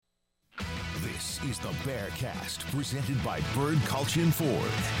This is the Bearcast, presented by Bird Kultgen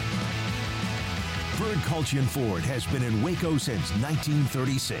Ford. Bird Kultgen Ford has been in Waco since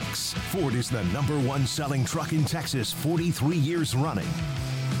 1936. Ford is the #1 selling truck in Texas 43 years running.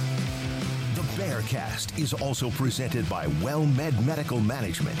 The Bearcast is also presented by WellMed Medical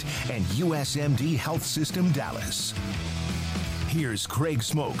Management and USMD Health System Dallas. Here's Craig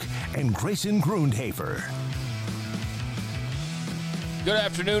Smoke and Grayson Grundhafer. Good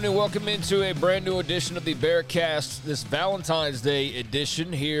afternoon and welcome into a brand new edition of the Bearcast, this Valentine's Day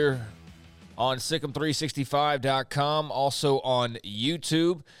edition here on SicEm365.com, also on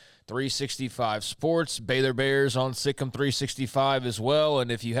YouTube, 365 Sports, Baylor Bears on SicEm365 as well.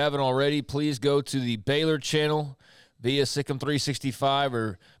 And if you haven't already, please go to the Baylor channel via SicEm365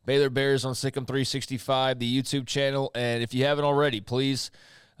 or Baylor Bears on SicEm365, the YouTube channel. And if you haven't already, please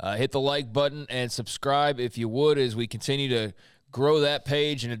hit the like button and subscribe if you would, as we continue to grow that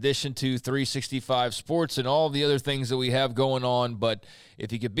page in addition to 365 Sports and all the other things that we have going on. But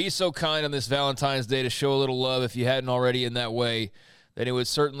if you could be so kind on this Valentine's Day to show a little love, if you hadn't already in that way, then it would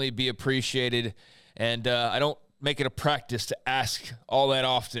certainly be appreciated. And I don't make it a practice to ask all that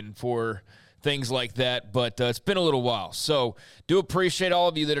often for things like that, but it's been a little while. So do appreciate all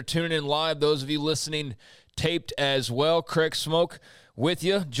of you that are tuning in live, those of you listening taped as well. Craig Smoke with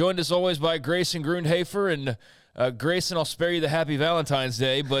you, joined as always by Grayson Grundhafer. And Grayson, I'll spare you the happy Valentine's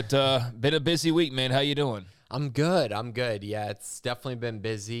Day, but been a busy week, man. How you doing? I'm good. Yeah, it's definitely been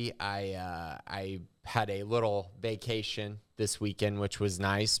busy. I had a little vacation this weekend, which was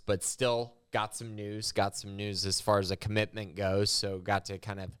nice, but still got some news as far as a commitment goes. So got to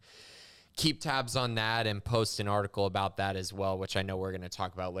kind of keep tabs on that and post an article about that as well, which I know we're going to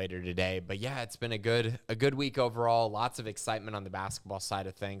talk about later today. But yeah, it's been a good week overall. Lots of excitement on the basketball side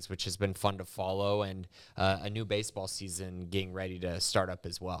of things, which has been fun to follow, and a new baseball season getting ready to start up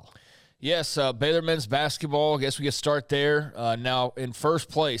as well. Yes, Baylor men's basketball, I guess we could start there. Now in first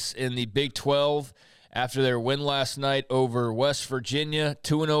place in the Big 12 after their win last night over West Virginia,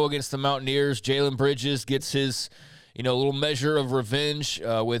 2-0 against the Mountaineers. Jalen Bridges gets his a little measure of revenge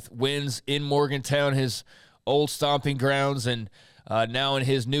with wins in Morgantown, his old stomping grounds, and now in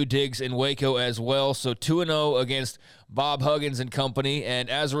his new digs in Waco as well. So 2-0 against Bob Huggins and company. And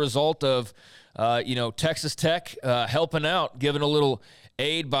as a result of, Texas Tech helping out, giving a little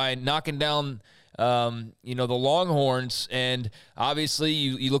aid by knocking down, the Longhorns. And obviously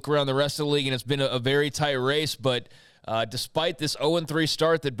you look around the rest of the league and it's been a very tight race, but despite this 0-3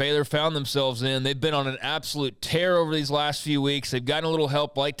 start that Baylor found themselves in, they've been on an absolute tear over these last few weeks. They've gotten a little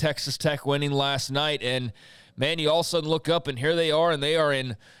help like Texas Tech winning last night. And, man, you all of a sudden look up and here they are, and they are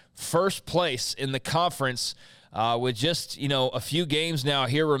in first place in the conference with just, a few games now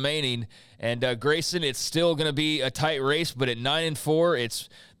here remaining. And, Grayson, it's still going to be a tight race, but at 9-4, it's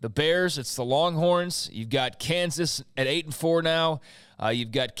the Bears, it's the Longhorns. You've got Kansas at 8-4 now.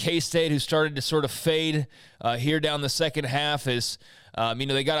 You've got K-State, who started to sort of fade here down the second half as,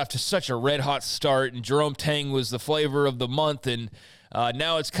 they got off to such a red-hot start, and Jerome Tang was the flavor of the month, and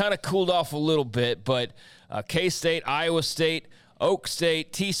now it's kind of cooled off a little bit, but K-State, Iowa State, Oak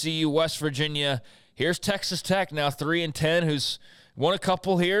State, TCU, West Virginia. Here's Texas Tech now 3-10, who's won a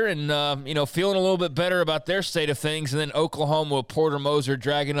couple here and, feeling a little bit better about their state of things, and then Oklahoma with Porter Moser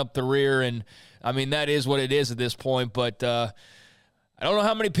dragging up the rear, and, that is what it is at this point, but I don't know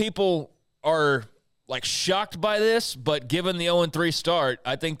how many people are shocked by this, but given the 0-3 start,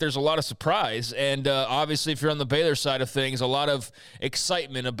 I think there's a lot of surprise. And obviously, if you're on the Baylor side of things, a lot of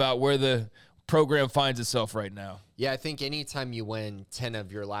excitement about where the program finds itself right now. Yeah, I think anytime you win 10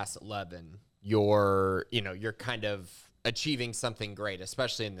 of your last 11, you're kind of achieving something great,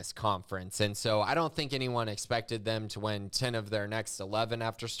 especially in this conference. And so I don't think anyone expected them to win 10 of their next 11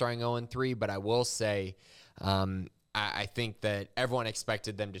 after starting 0-3, but I will say I think that everyone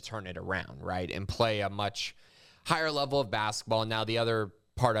expected them to turn it around, right, and play a much higher level of basketball. Now, the other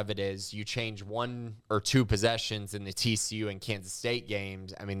part of it is you change one or two possessions in the TCU and Kansas State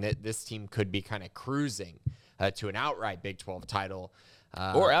games. This team could be kind of cruising to an outright Big 12 title.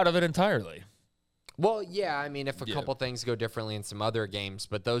 Or out of it entirely. Well, yeah, if a couple things go differently in some other games,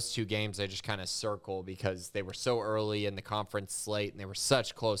 but those two games I just kind of circle because they were so early in the conference slate and they were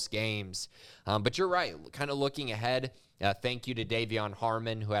such close games. But you're right, kind of looking ahead, thank you to Davion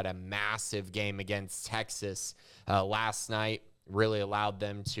Harmon, who had a massive game against Texas last night, really allowed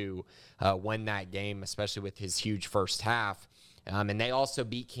them to win that game, especially with his huge first half. And they also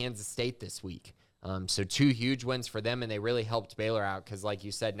beat Kansas State this week. So two huge wins for them, and they really helped Baylor out because, like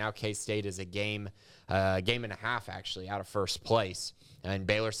you said, now K-State is a game and a half, actually, out of first place. And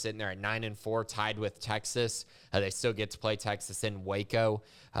Baylor's sitting there at 9-4, tied with Texas. They still get to play Texas in Waco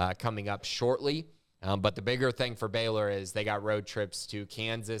coming up shortly. But the bigger thing for Baylor is they got road trips to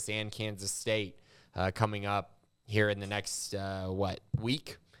Kansas and Kansas State coming up here in the next,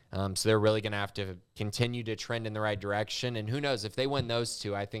 week. So they're really going to have to continue to trend in the right direction. And who knows, if they win those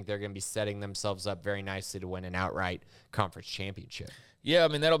two, I think they're going to be setting themselves up very nicely to win an outright conference championship. Yeah, I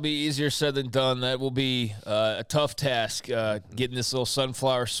mean, that'll be easier said than done. That will be a tough task, getting this little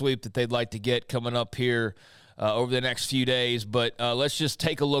sunflower sweep that they'd like to get coming up here over the next few days. But let's just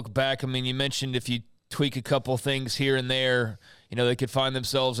take a look back. I mean, you mentioned if you tweak a couple things here and there, they could find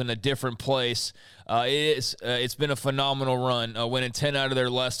themselves in a different place. It's been a phenomenal run, winning 10 out of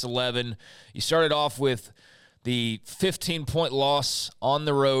their last 11. You started off with the 15-point loss on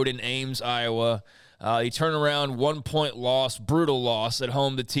the road in Ames, Iowa. You turn around, 1-point loss, brutal loss at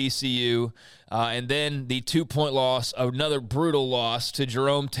home to TCU, and then the 2-point loss, another brutal loss to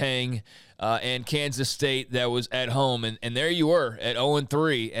Jerome Tang and Kansas State that was at home. And there you were at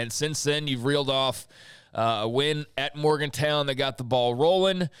 0-3, and since then you've reeled off a win at Morgantown that got the ball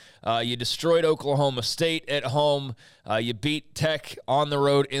rolling. You destroyed Oklahoma State at home. You beat Tech on the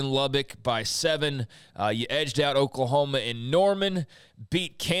road in Lubbock by 7. You edged out Oklahoma in Norman,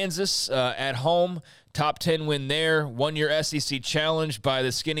 beat Kansas at home. Top 10 win there. Won your SEC challenge by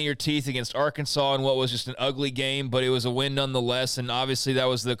the skin of your teeth against Arkansas in what was just an ugly game, but it was a win nonetheless, and obviously that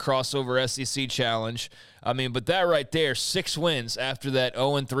was the crossover SEC challenge. I mean, but that right there, 6 wins after that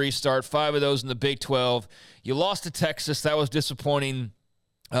 0-3 start, 5 of those in the Big 12. You lost to Texas. That was disappointing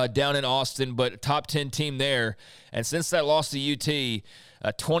down in Austin, but a top 10 team there. And since that loss to UT,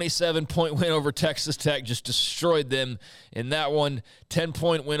 a 27-point win over Texas Tech, just destroyed them in that one.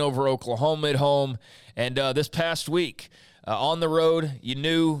 10-point win over Oklahoma at home. And this past week, on the road, you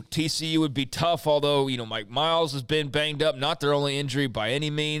knew TCU would be tough, although, Mike Miles has been banged up. Not their only injury by any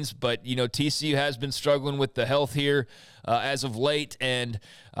means, but, TCU has been struggling with the health here as of late, and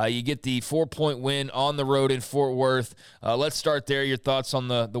you get the 4-point win on the road in Fort Worth. Let's start there. Your thoughts on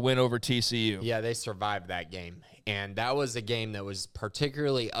the win over TCU? Yeah, they survived that game. And that was a game that was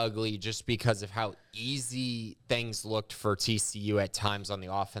particularly ugly just because of how easy things looked for TCU at times on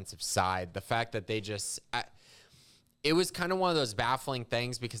the offensive side. The fact that they it was kind of one of those baffling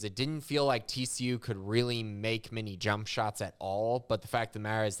things because it didn't feel like TCU could really make many jump shots at all. But the fact of the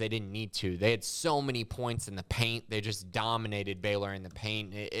matter is they didn't need to. They had so many points in the paint. They just dominated Baylor in the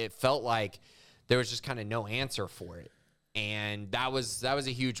paint. It felt like there was just kind of no answer for it. And that was a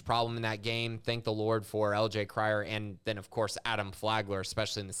huge problem in that game. Thank the Lord for LJ Cryer and then, of course, Adam Flagler,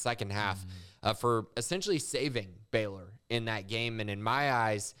 especially in the second half, for essentially saving Baylor in that game. And in my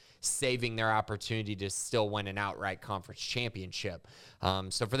eyes, saving their opportunity to still win an outright conference championship.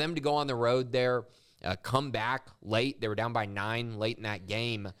 So for them to go on the road there, come back late, they were down by 9 late in that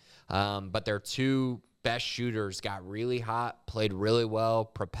game. But their 2 best shooters got really hot, played really well,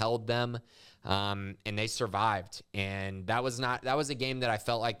 propelled them. And they survived. And that was a game that I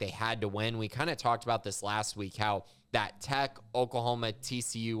felt like they had to win. We kind of talked about this last week, how that Tech, Oklahoma,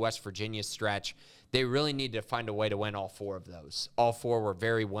 TCU, West Virginia stretch, they really needed to find a way to win all 4 of those. All 4 were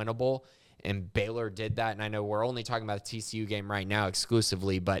very winnable, and Baylor did that. And I know we're only talking about the TCU game right now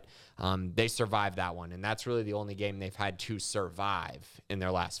exclusively, but they survived that one. And that's really the only game they've had to survive in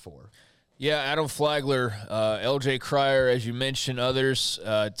their last 4. Yeah, Adam Flagler, LJ Cryer, as you mentioned, others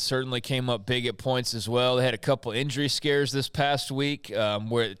certainly came up big at points as well. They had a couple injury scares this past week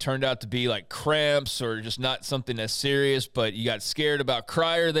where it turned out to be like cramps or just not something as serious, but you got scared about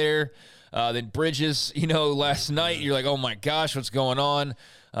Cryer there. Then Bridges, last night, you're like, oh my gosh, what's going on?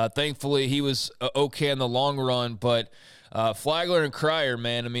 Thankfully, he was okay in the long run, but Flagler and Cryer,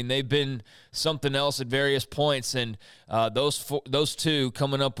 man, I mean, they've been something else at various points, and those 2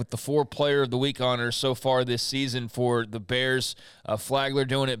 coming up with the 4 Player of the Week honors so far this season for the Bears. Flagler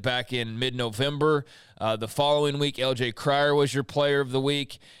doing it back in mid-November. The following week, LJ Cryer was your Player of the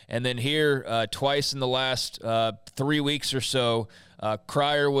Week, and then here twice in the last 3 weeks or so,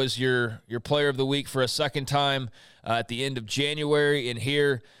 Cryer was your Player of the Week for a second time at the end of January, and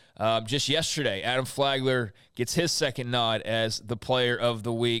here just yesterday, Adam Flagler gets his second nod as the Player of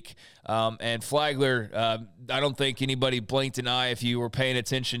the Week. And Flagler, I don't think anybody blinked an eye if you were paying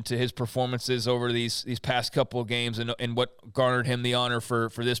attention to his performances over these past couple of games and what garnered him the honor for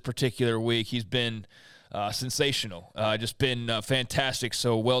this particular week. He's been sensational, just been fantastic,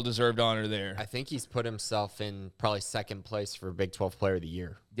 so well-deserved honor there. I think he's put himself in probably second place for Big 12 Player of the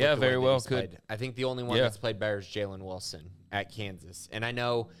Year. Yeah, very well could. I think the only one that's played better is Jalen Wilson at Kansas. And I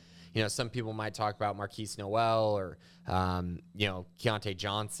know, some people might talk about Marquise Noel or, Keontae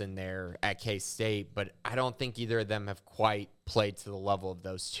Johnson there at K-State, but I don't think either of them have quite played to the level of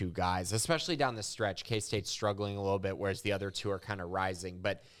those two guys, especially down the stretch. K-State's struggling a little bit, whereas the other two are kind of rising.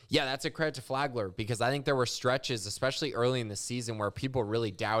 But yeah, that's a credit to Flagler, because I think there were stretches, especially early in the season, where people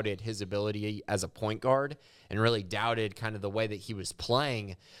really doubted his ability as a point guard and really doubted kind of the way that he was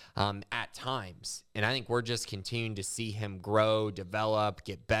playing at times. And I think we're just continuing to see him grow, develop,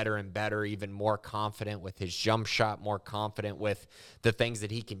 get better and better, even more confident with his jump shot, more confident with the things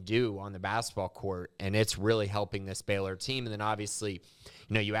that he can do on the basketball court. And it's really helping this Baylor team. And then obviously,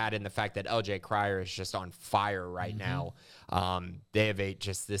 you know, you add in the fact that LJ Cryer is just on fire right now. They have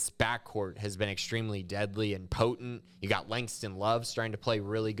this backcourt has been extremely deadly and potent. You got Langston Love starting to play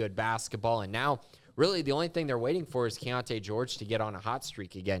really good basketball. And now really the only thing they're waiting for is Keontae George to get on a hot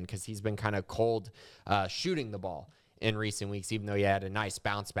streak again, because he's been kind of cold shooting the ball in recent weeks, even though he had a nice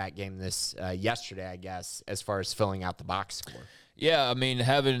bounce back game this yesterday, I guess, as far as filling out the box score. Yeah, I mean,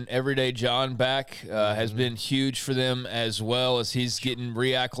 having Everyday John back has been huge for them, as well as he's getting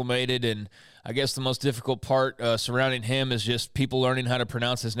reacclimated. And I guess the most difficult part surrounding him is just people learning how to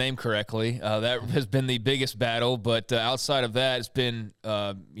pronounce his name correctly. That has been the biggest battle. But outside of that, it's been,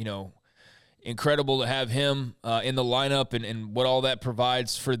 incredible to have him in the lineup and what all that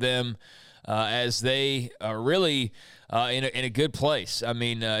provides for them as they are really in a good place. I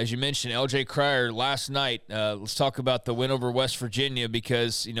mean, as you mentioned, LJ Cryer last night, let's talk about the win over West Virginia,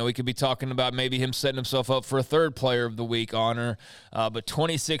 because, you know, we could be talking about maybe him setting himself up for a third player of the week honor. But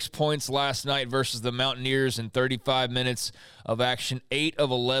 26 points last night versus the Mountaineers in 35 minutes of action, 8 of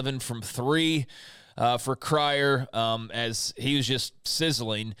 11 from 3 for Cryer, as he was just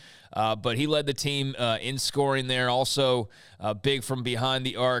sizzling. But he led the team in scoring there. Also big from behind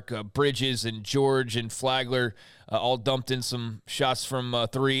the arc. Bridges and George and Flagler all dumped in some shots from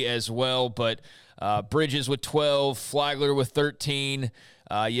 3 as well. But Bridges with 12, Flagler with 13.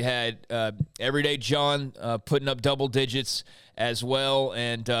 You had Everyday John putting up double digits as well.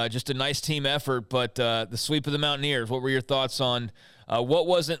 And just a nice team effort. But the sweep of the Mountaineers, what were your thoughts on what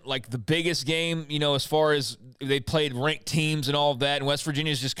wasn't like the biggest game, you know, as far as they played ranked teams and all of that, and West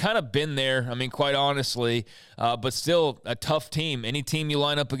Virginia's just kind of been there, I mean, quite honestly, but still a tough team. Any team you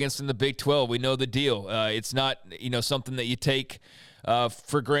line up against in the Big 12, we know the deal. It's not, you know, something that you take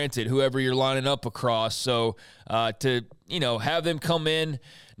for granted, whoever you're lining up across. So to, you know, have them come in,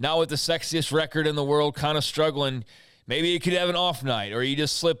 not with the sexiest record in the world, kind of struggling. Maybe you could have an off night or you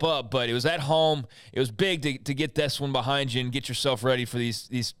just slip up, but it was at home. It was big to get this one behind you and get yourself ready for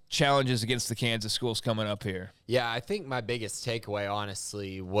these challenges against the Kansas schools coming up here. Yeah, I think my biggest takeaway,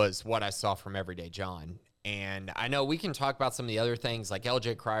 honestly, was what I saw from Everyday John. And I know we can talk about some of the other things, like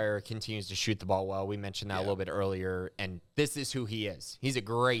LJ Cryer continues to shoot the ball well. We mentioned that a little bit earlier, and this is who he is. He's a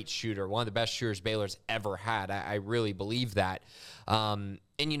great shooter, one of the best shooters Baylor's ever had. I really believe that.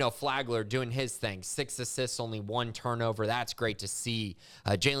 And, you know, Flagler doing his thing, 6 assists, only 1 turnover. That's great to see.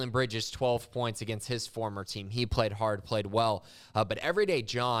 Jalen Bridges, 12 points against his former team. He played hard, played well. But Everyday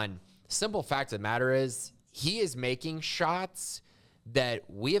John, simple fact of the matter is he is making shots that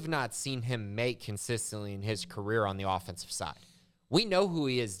we have not seen him make consistently in his career on the offensive side. We know who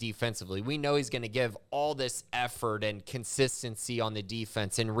he is defensively. We know he's going to give all this effort and consistency on the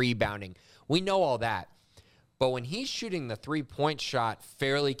defense and rebounding. We know all that. But when he's shooting the three-point shot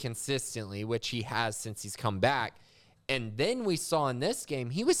fairly consistently, which he has since he's come back, and then we saw in this game,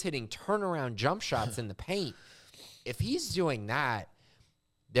 he was hitting turnaround jump shots in the paint. If he's doing that,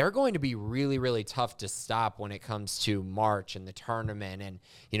 they're going to be really, really tough to stop when it comes to March and the tournament and,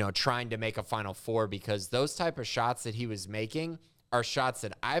 you know, trying to make a Final Four, because those type of shots that he was making are shots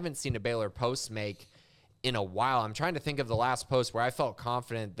that I haven't seen a Baylor post make in a while. I'm trying to think of the last post where I felt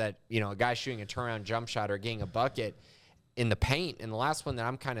confident that, you know, a guy shooting a turnaround jump shot or getting a bucket in the paint. And the last one that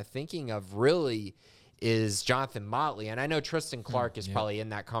I'm kind of thinking of really is Jonathan Motley. And I know Tristan Clark is probably in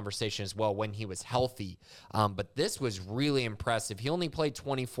that conversation as well when he was healthy. But this was really impressive. He only played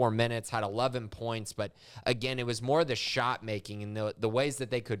 24 minutes, had 11 points. But again, it was more the shot making and the ways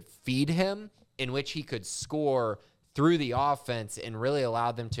that they could feed him, in which he could score through the offense and really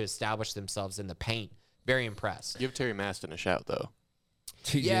allow them to establish themselves in the paint. Very impressed. Give Terry Maston a shout, though.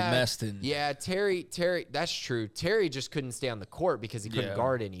 Maston. Yeah, Terry, that's true. Terry just couldn't stay on the court because he couldn't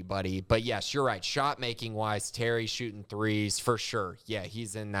guard anybody. But yes, you're right. Shot making wise, Terry shooting threes for sure. Yeah,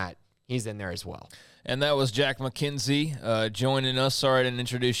 he's in that. He's in there as well. And that was Jack McKenzie joining us. Sorry I didn't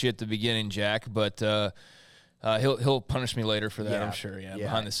introduce you at the beginning, Jack, but he'll punish me later for that, I'm sure. Yeah,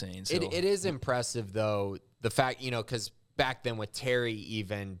 behind the scenes. It is impressive though, the fact, you know, because back then with Terry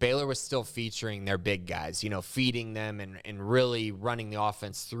even, Baylor was still featuring their big guys, feeding them and really running the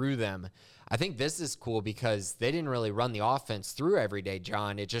offense through them. I think this is cool because they didn't really run the offense through Everyday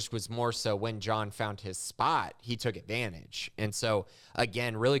John. It just was more so when John found his spot, he took advantage. And so,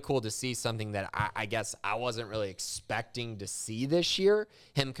 again, really cool to see something that I guess I wasn't really expecting to see this year,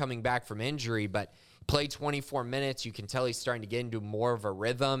 him coming back from injury, but played 24 minutes. You can tell he's starting to get into more of a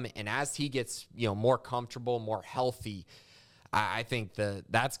rhythm. And as he gets, more comfortable, more healthy, I think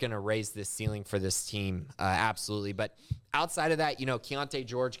that's going to raise the ceiling for this team, absolutely. But outside of that, Keontae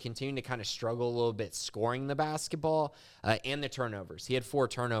George continuing to kind of struggle a little bit scoring the basketball and the turnovers. He had 4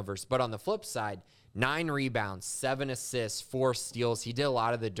 turnovers. But on the flip side, 9 rebounds, 7 assists, 4 steals. He did a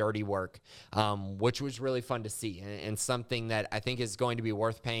lot of the dirty work, which was really fun to see and something that I think is going to be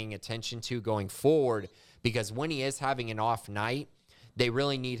worth paying attention to going forward, because when he is having an off night, they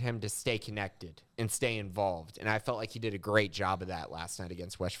really need him to stay connected and stay involved. And I felt like he did a great job of that last night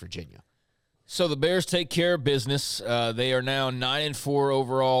against West Virginia. So the Bears take care of business. They are now 9-4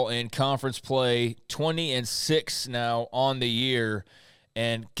 overall in conference play, 20-6 now on the year.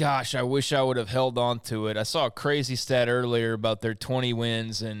 And gosh, I wish I would have held on to it. I saw a crazy stat earlier about their 20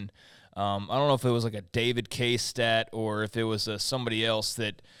 wins, and I don't know if it was like a David Case stat or if it was somebody else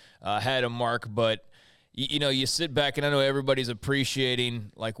that had a mark, but you sit back, and I know everybody's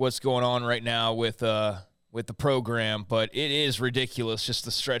appreciating like what's going on right now with the program, but it is ridiculous just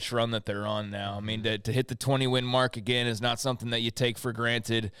the stretch run that they're on now. I mean, to hit the 20-win mark again is not something that you take for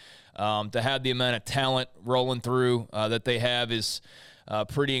granted. To have the amount of talent rolling through that they have is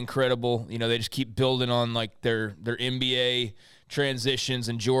pretty incredible. They just keep building on like their NBA transitions,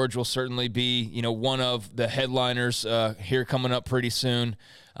 and George will certainly be one of the headliners here coming up pretty soon.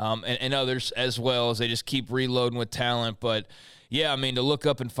 And others as well, as they just keep reloading with talent. But, yeah, I mean, to look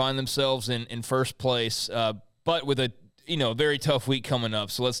up and find themselves in first place, but with a, very tough week coming up.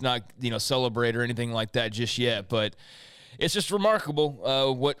 So let's not, celebrate or anything like that just yet. But it's just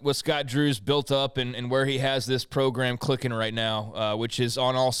remarkable what Scott Drew's built up and where he has this program clicking right now, which is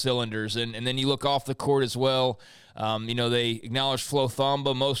on all cylinders. And then you look off the court as well. They acknowledged Flo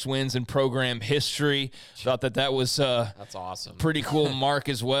Thamba, most wins in program history. Thought that was that's awesome. Pretty cool mark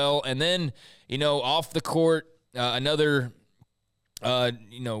as well. And then, off the court, another,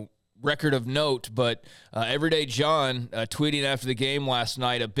 record of note, but Everyday John tweeting after the game last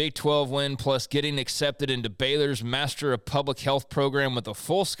night, a Big 12 win plus getting accepted into Baylor's Master of Public Health program with a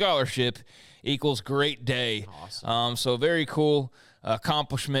full scholarship equals great day. Awesome. So very cool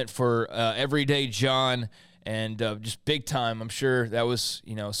accomplishment for Everyday John. And just big time. I'm sure that was,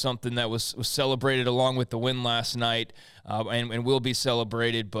 something that was celebrated along with the win last night and will be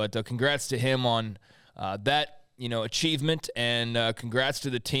celebrated. But congrats to him on that, achievement, and congrats to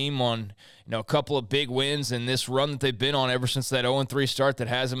the team on, a couple of big wins and this run that they've been on ever since that 0-3 start that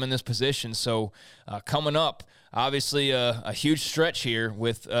has them in this position. So coming up, obviously a huge stretch here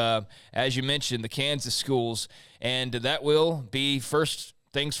with, as you mentioned, the Kansas schools. And that will be first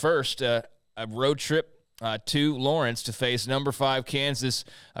things first, a road trip to Lawrence to face number 5 Kansas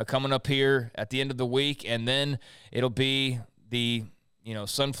coming up here at the end of the week, and then it'll be the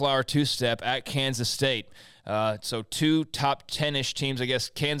Sunflower two-step at Kansas State. So 2 top 10-ish teams, I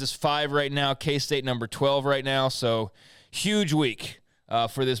guess. Kansas 5 right now, K-State number 12 right now. So huge week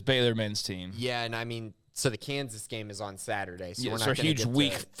for this Baylor men's team. Yeah, and I mean, so the Kansas game is on Saturday. So yeah, we're not so a huge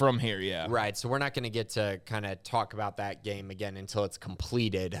week from here, yeah. Right, so we're not going to get to kind of talk about that game again until it's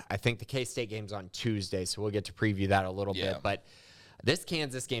completed. I think the K-State game's on Tuesday, so we'll get to preview that a little bit. But this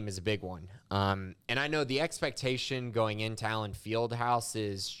Kansas game is a big one. And I know the expectation going into Allen Fieldhouse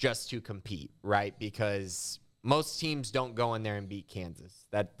is just to compete, right? Because most teams don't go in there and beat Kansas.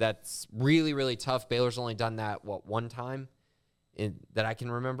 That's really, really tough. Baylor's only done that, one time that I can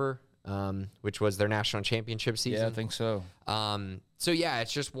remember. Which was their national championship season. Yeah, I think so. So, yeah,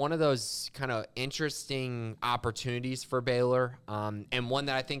 it's just one of those kind of interesting opportunities for Baylor, and one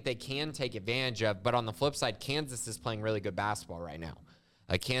that I think they can take advantage of. But on the flip side, Kansas is playing really good basketball right now.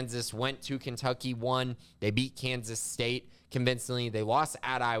 Kansas went to Kentucky, won. They beat Kansas State convincingly. They lost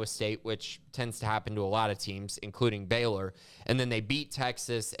at Iowa State, which tends to happen to a lot of teams, including Baylor. And then they beat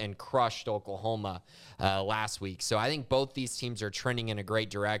Texas and crushed Oklahoma last week. So I think both these teams are trending in a great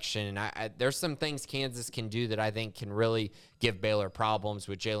direction. And there's some things Kansas can do that I think can really give Baylor problems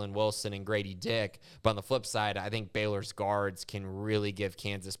with Jalen Wilson and Grady Dick. But on the flip side, I think Baylor's guards can really give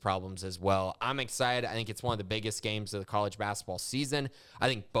Kansas problems as well. I'm excited. I think it's one of the biggest games of the college basketball season. I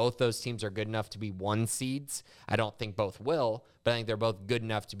think both those teams are good enough to be 1 seeds. I don't think both will, but I think they're both good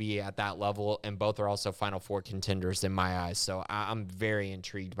enough to be at that level, and both are also Final Four contenders in my eyes. So I'm very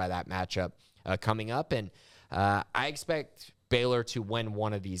intrigued by that matchup coming up. And I expect Baylor to win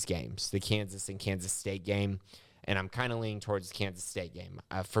one of these games, the Kansas and Kansas State game, and I'm kind of leaning towards the Kansas State game.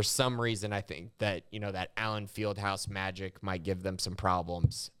 For some reason, I think that, that Allen Fieldhouse magic might give them some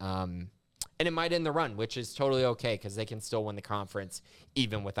problems. And it might end the run, which is totally okay because they can still win the conference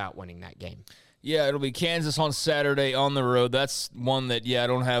even without winning that game. Yeah, it'll be Kansas on Saturday on the road. That's one that, I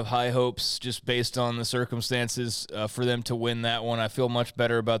don't have high hopes just based on the circumstances for them to win that one. I feel much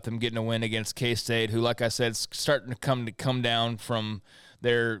better about them getting a win against K-State, who, like I said, is starting to come down from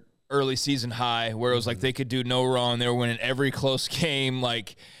their early season high, where it was like they could do no wrong. They were winning every close game,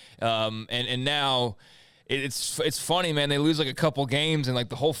 and now it's funny, man. They lose like a couple games, and like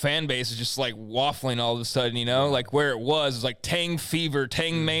the whole fan base is just like waffling all of a sudden, like where it was like Tang fever,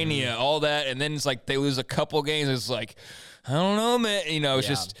 Tang mania, all that, and then it's like they lose a couple games. It's like, I don't know, man. It's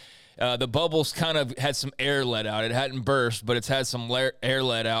just the bubbles kind of had some air let out. It hadn't burst, but it's had some air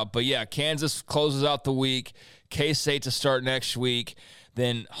let out. But yeah, Kansas closes out the week. K-State to start next week.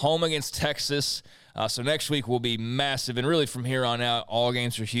 Then home against Texas. So next week will be massive, and really from here on out, all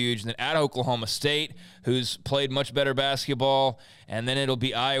games are huge. And then at Oklahoma State, who's played much better basketball, and then it'll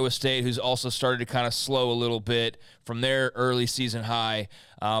be Iowa State, who's also started to kind of slow a little bit from their early season high,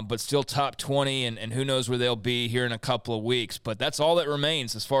 but still top 20, and who knows where they'll be here in a couple of weeks. But that's all that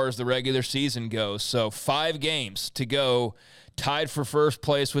remains as far as the regular season goes. So 5 games to go. Tied for first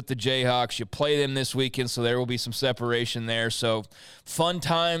place with the Jayhawks. You play them this weekend, so there will be some separation there. So fun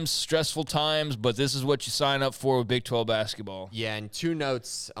times, stressful times, but this is what you sign up for with Big 12 basketball. Yeah, and 2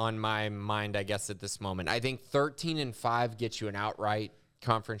 notes on my mind, I guess, at this moment. I think 13-5 gets you an outright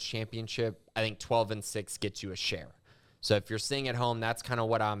conference championship. I think 12-6 gets you a share. So if you're sitting at home, that's kind of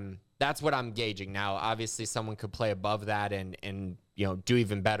what I'm gauging. Now, obviously, someone could play above that and do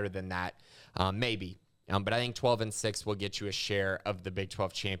even better than that, maybe. But I think 12-6 will get you a share of the Big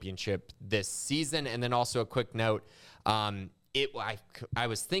 12 championship this season. And then also a quick note, I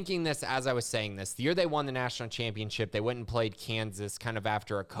was thinking this as I was saying this. The year they won the national championship, they went and played Kansas kind of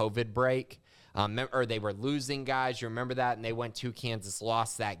after a COVID break. Or they were losing guys. You remember that? And they went to Kansas,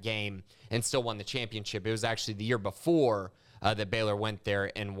 lost that game, and still won the championship. It was actually the year before that Baylor went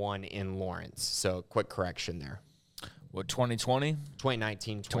there and won in Lawrence. So quick correction there. What, 2020?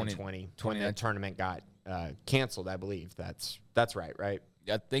 2019, 2020, when the tournament got canceled, I believe. That's right?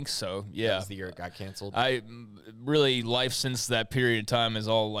 I think so, yeah. That was the year it got canceled. Life since that period of time is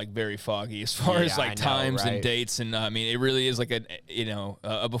all like very foggy as far as like times and dates, and it really is like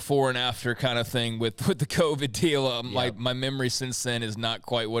a before and after kind of thing with the COVID deal. My memory since then is not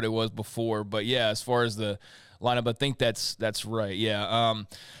quite what it was before, but yeah, as far as the lineup, I think that's right, yeah.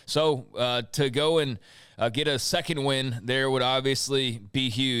 So to go and get a second win there would obviously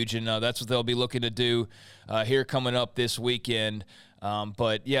be huge, and that's what they'll be looking to do here coming up this weekend.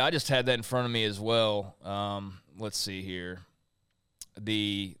 But, yeah, I just had that in front of me as well. Let's see here.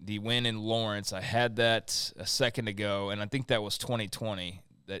 The win in Lawrence, I had that a second ago, and I think that was 2020.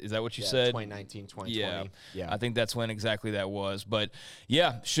 Is that what you said? 2019, 2020. Yeah, I think that's when exactly that was. But,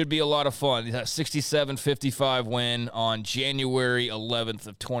 yeah, should be a lot of fun. 67-55 win on January 11th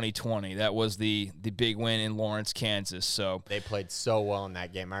of 2020. That was the big win in Lawrence, Kansas. So they played so well in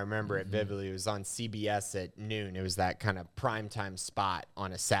that game. I remember it vividly. It was on CBS at noon. It was that kind of primetime spot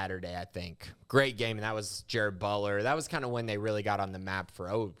on a Saturday, I think. Great game, and that was Jared Butler. That was kind of when they really got on the map for,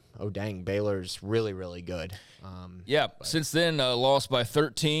 oh dang, Baylor's really, really good. Since then, lost by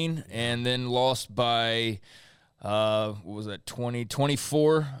 13, and then lost by, what was that,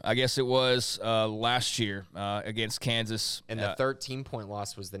 24, I guess it was, last year against Kansas. And the 13-point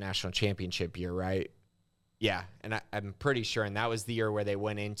loss was the national championship year, right? Yeah, and I'm pretty sure, and that was the year where they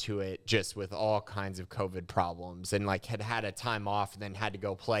went into it just with all kinds of COVID problems and had a time off and then had to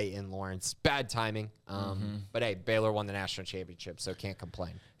go play in Lawrence. Bad timing, but hey, Baylor won the national championship, so can't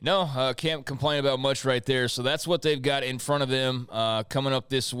complain. No, can't complain about much right there. So that's what they've got in front of them coming up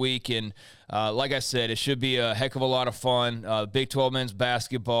this week, and like I said, it should be a heck of a lot of fun. Big 12 men's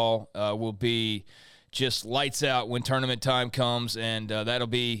basketball will be just lights out when tournament time comes, and that'll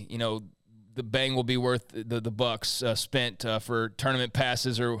be, the bang will be worth the bucks spent for tournament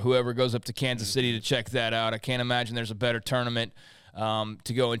passes or whoever goes up to Kansas City to check that out. I can't imagine there's a better tournament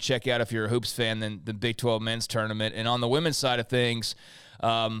to go and check out if you're a hoops fan than the Big 12 men's tournament. And on the women's side of things,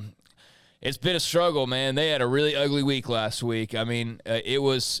 it's been a struggle, man. They had a really ugly week last week. I mean, it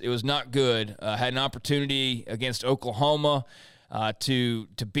was not good. Had an opportunity against Oklahoma to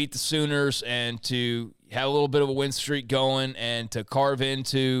beat the Sooners and to have a little bit of a win streak going and to carve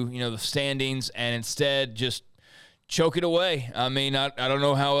into, the standings, and instead just choke it away. I mean, I don't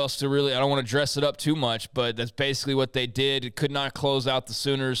know how else to really – I don't want to dress it up too much, but that's basically what they did. It could not close out the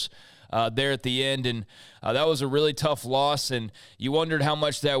Sooners there at the end, and that was a really tough loss, and you wondered how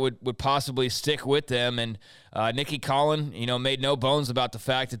much that would possibly stick with them. And Nikki Collin, made no bones about the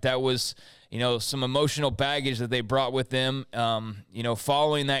fact that was, some emotional baggage that they brought with them,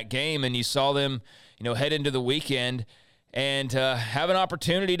 following that game, and you saw them, head into the weekend and have an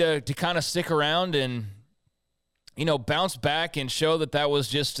opportunity to kind of stick around and, bounce back and show that was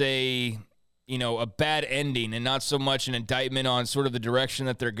just a bad ending and not so much an indictment on sort of the direction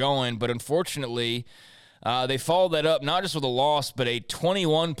that they're going. But unfortunately, they followed that up not just with a loss, but a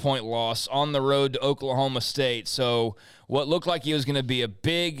 21-point loss on the road to Oklahoma State. So what looked like it was going to be a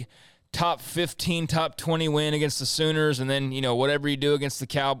big top 15, top 20 win against the Sooners, and then, whatever you do against the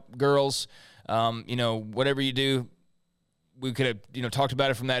Cowgirls, whatever you do, we could have, talked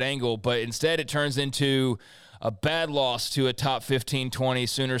about it from that angle. But instead it turns into a bad loss to a top 15, 20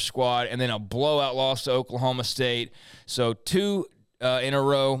 Sooner squad, and then a blowout loss to Oklahoma State. So two in a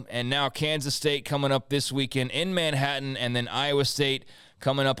row, and now Kansas State coming up this weekend in Manhattan, and then Iowa State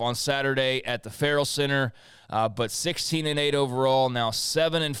coming up on Saturday at the Farrell Center. But 16-8 overall, now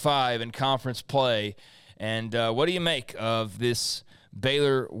 7-5 in conference play. And what do you make of this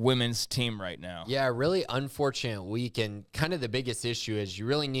Baylor women's team right now? Yeah, really unfortunate week, and kind of the biggest issue is you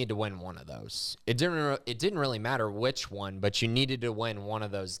really need to win one of those. It didn't really matter which one, but you needed to win one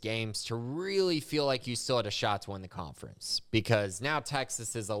of those games to really feel like you still had a shot to win the conference. Because now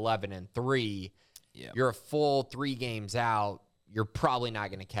Texas is 11-3. Yep. You're a full 3 games out. You're probably not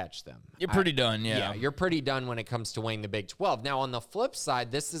going to catch them. You're pretty done, yeah. Yeah, you're pretty done when it comes to winning the Big 12. Now, on the flip side,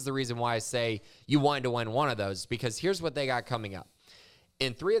 this is the reason why I say you wanted to win one of those, because here's what they got coming up.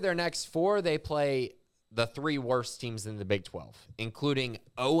 In 3 of their next 4, they play the 3 worst teams in the Big 12, including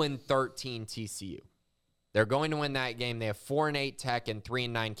 0-13 TCU. They're going to win that game. They have 4-8 Tech and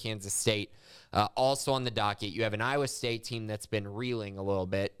 3-9 Kansas State. Also on the docket, you have an Iowa State team that's been reeling a little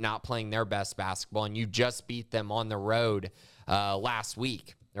bit, not playing their best basketball, and you just beat them on the road last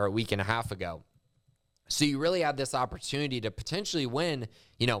week or a week and a half ago. So you really have this opportunity to potentially win,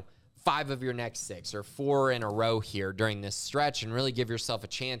 5 of your next 6 or 4 in a row here during this stretch and really give yourself a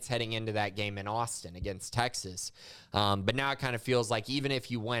chance heading into that game in Austin against Texas. But now it kind of feels like even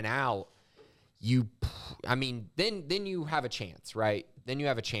if you went out, then you have a chance, right? Then you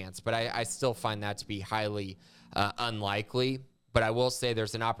have a chance. But I still find that to be highly unlikely. But I will say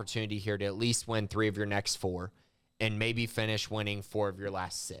there's an opportunity here to at least win 3 of your next 4 and maybe finish winning 4 of your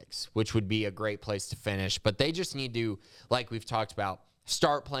last 6, which would be a great place to finish. But they just need to, like we've talked about,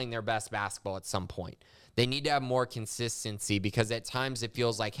 start playing their best basketball at some point. They need to have more consistency, because at times it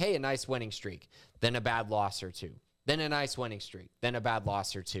feels like, hey, a nice winning streak, then a bad loss or 2. Then a nice winning streak, then a bad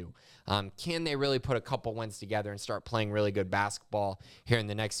loss or 2. Can they really put a couple wins together and start playing really good basketball here in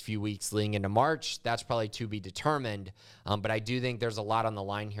the next few weeks leading into March? That's probably to be determined. But I do think there's a lot on the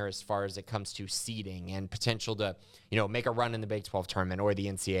line here as far as it comes to seeding and potential to, make a run in the Big 12 tournament or the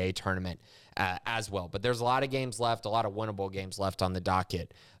NCAA tournament as well. But there's a lot of games left, a lot of winnable games left on the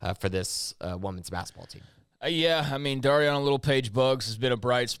docket for this women's basketball team. Dariana Littlepage-Buggs has been a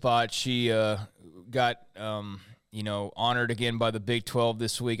bright spot. She got honored again by the Big 12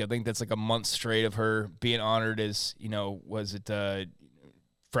 this week. I think that's like a month straight of her being honored as,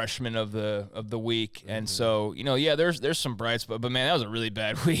 freshman of the week. And so, there's some bright spots, but man, that was a really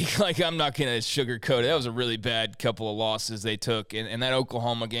bad week. Like, I'm not going to sugarcoat it. That was a really bad couple of losses they took. And that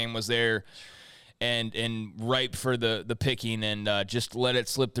Oklahoma game was there and ripe for the picking, and just let it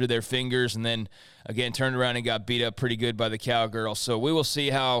slip through their fingers. And then again, turned around and got beat up pretty good by the Cowgirls. So we will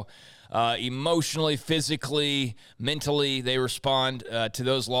see how emotionally, physically, mentally they respond to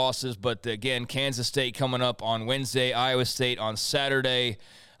those losses. But again, Kansas State coming up on Wednesday, Iowa State on Saturday.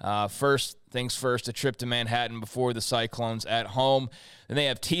 First things first, a trip to Manhattan before the Cyclones at home. Then they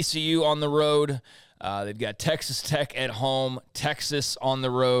have TCU on the road. They've got Texas Tech at home, Texas on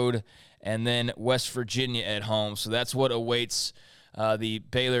the road, and then West Virginia at home. So that's what awaits the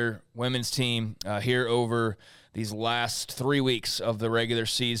Baylor women's team here over these last 3 weeks of the regular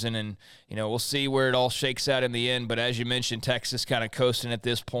season. And, we'll see where it all shakes out in the end. But as you mentioned, Texas kind of coasting at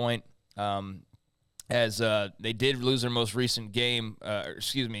this point, as they did lose their most recent game.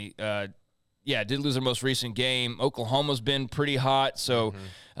 Did lose their most recent game. Oklahoma's been pretty hot. So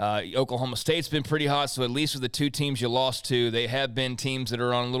Oklahoma State's been pretty hot. So at least with the 2 teams you lost to, they have been teams that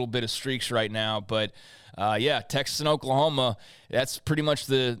are on a little bit of streaks right now. But Texas and Oklahoma, that's pretty much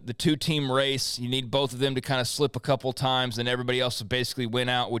the 2-team race. You need both of them to kind of slip a couple times, and everybody else to basically win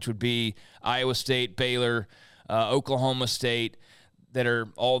out, which would be Iowa State, Baylor, Oklahoma State, that are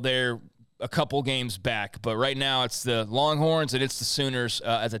all there a couple games back. But right now it's the Longhorns and it's the Sooners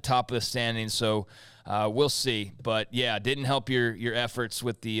at the top of the standings. So we'll see. But yeah, didn't help your efforts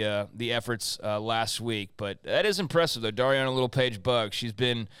with the efforts last week. But that is impressive though. Dariana Littlepage-Buggs, she's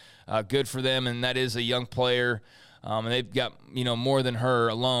been good for them, and that is a young player. And they've got, more than her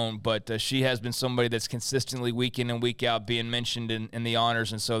alone, but she has been somebody that's consistently week in and week out being mentioned in the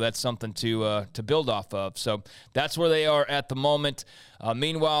honors, and so that's something to build off of. So that's where they are at the moment.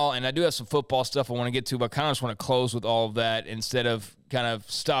 Meanwhile, and I do have some football stuff I want to get to, but I kind of just want to close with all of that instead of kind of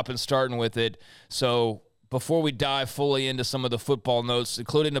starting with it. So before we dive fully into some of the football notes,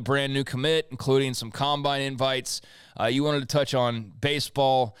 including a brand new commit, including some combine invites, you wanted to touch on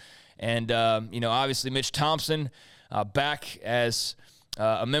baseball. And, obviously Mitch Thompson back as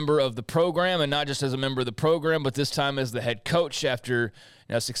a member of the program, and not just as a member of the program, but this time as the head coach after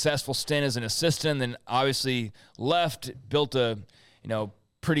a successful stint as an assistant, then obviously left, built a,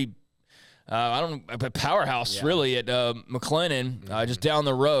 pretty a powerhouse really at McLennan, just down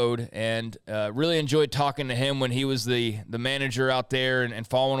the road, and really enjoyed talking to him when he was the manager out there and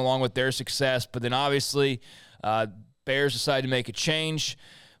following along with their success. But then obviously Bears decided to make a change.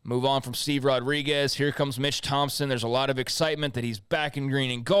 Move on from Steve Rodriguez. Here comes Mitch Thompson. There's a lot of excitement that he's back in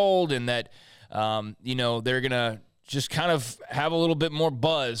green and gold, and that, they're going to just kind of have a little bit more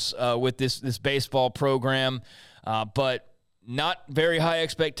buzz with this baseball program, but not very high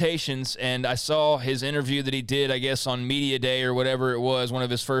expectations. And I saw his interview that he did, I guess, on Media Day or whatever it was, one of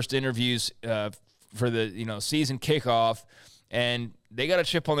his first interviews for the season kickoff. And they got a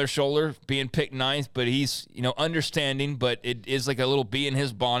chip on their shoulder being picked ninth, but he's, understanding, but it is like a little bee in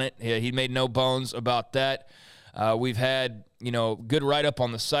his bonnet. He made no bones about that. We've had, good write-up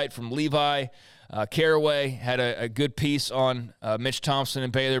on the site from Levi. Caraway had a good piece on Mitch Thompson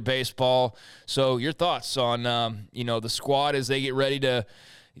and Baylor baseball. So your thoughts on, the squad as they get ready to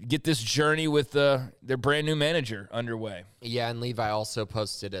get this journey with their brand new manager underway. Yeah, and Levi also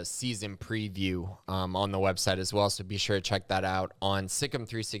posted a season preview on the website as well, so be sure to check that out on Sikkim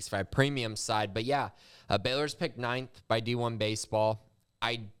 365 Premium side. But yeah, Baylor's picked ninth by D1 Baseball.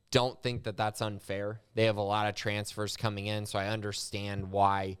 I don't think that that's unfair. They have a lot of transfers coming in, so I understand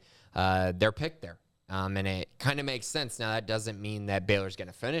why they're picked there. And it kind of makes sense. Now, that doesn't mean that Baylor's going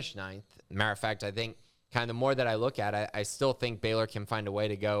to finish ninth. Matter of fact, I think kind of the more that I look at it, I still think Baylor can find a way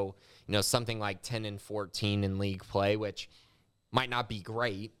to go, something like 10-14 in league play, which might not be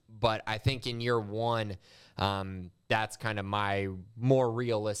great, but I think in year one, that's kind of my more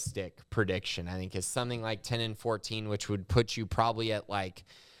realistic prediction. I think is something like 10-14, which would put you probably at like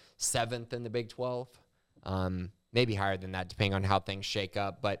 7th in the Big 12, maybe higher than that, depending on how things shake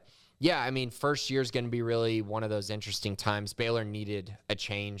up. But yeah, first year is going to be really one of those interesting times. Baylor needed a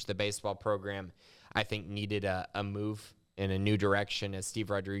change. The baseball program, I think, needed a move in a new direction, as Steve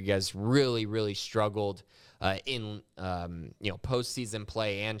Rodriguez really, really struggled in postseason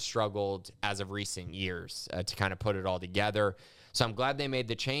play and struggled as of recent years to kind of put it all together. So I'm glad they made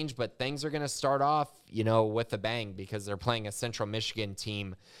the change, but things are going to start off, with a bang, because they're playing a Central Michigan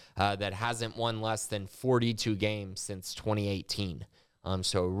team that hasn't won less than 42 games since 2018.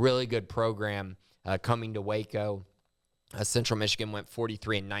 So a really good program coming to Waco. Central Michigan went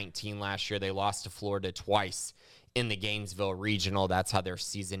 43-19 last year. They lost to Florida twice in the Gainesville Regional. That's how their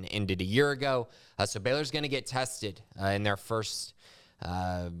season ended a year ago. So Baylor's going to get tested in their first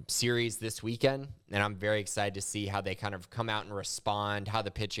series this weekend, and I'm very excited to see how they kind of come out and respond, how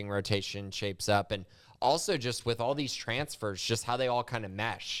the pitching rotation shapes up, and also just with all these transfers, just how they all kind of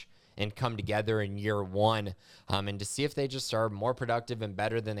mesh and come together in year one, and to see if they just are more productive and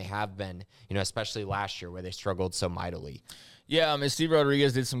better than they have been, especially last year where they struggled so mightily. Yeah, Steve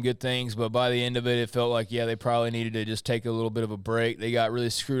Rodriguez did some good things, but by the end of it, it felt like, they probably needed to just take a little bit of a break. They got really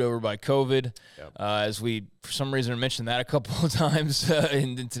screwed over by COVID, as we, for some reason, mentioned that a couple of times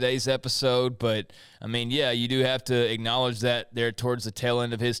in today's episode. But, you do have to acknowledge that there towards the tail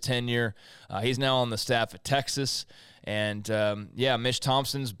end of his tenure. He's now on the staff at Texas. And, Mitch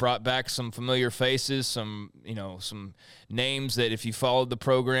Thompson's brought back some familiar faces, some names that if you followed the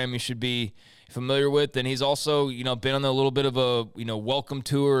program, you should be familiar with. And he's also, been on a little bit of a, welcome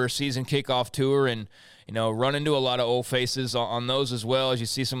tour or season kickoff tour, and, run into a lot of old faces on those as well, as you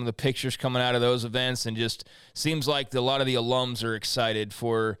see some of the pictures coming out of those events. And just seems like a lot of the alums are excited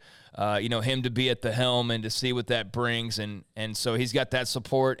for, him to be at the helm and to see what that brings. And so he's got that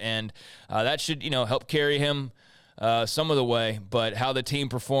support, and that should, help carry him some of the way, but how the team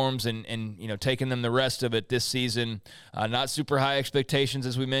performs and taking them the rest of it this season, not super high expectations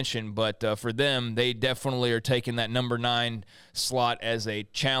as we mentioned, but for them, they definitely are taking that number 9 slot as a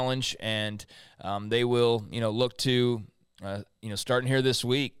challenge, and they will look to starting here this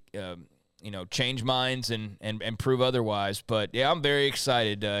week, change minds and prove otherwise. But yeah, I'm very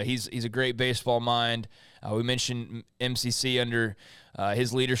excited. He's a great baseball mind. We mentioned MCC under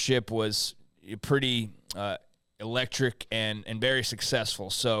his leadership was pretty electric and very successful.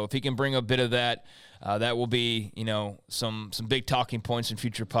 So if he can bring a bit of that, that will be, some big talking points in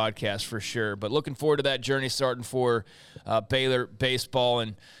future podcasts for sure. But looking forward to that journey starting for Baylor baseball.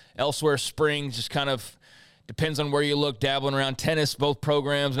 And elsewhere, spring just kind of depends on where you look, dabbling around tennis. Both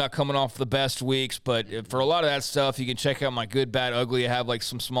programs not coming off the best weeks. But for a lot of that stuff, you can check out my Good, Bad, Ugly. I have like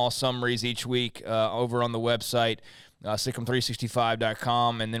some small summaries each week over on the website.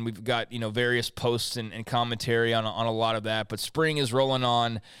 Sikkim365.com, and then we've got various posts and commentary on a lot of that. But spring is rolling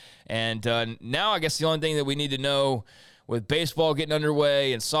on, and now I guess the only thing that we need to know, with baseball getting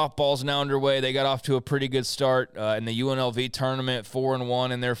underway and softball's now underway, they got off to a pretty good start in the UNLV tournament,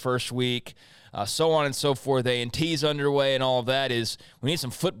 4-1 in their first week. So on and so forth. A&T's underway, and all of that is we need some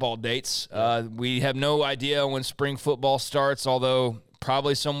football dates. We have no idea when spring football starts, although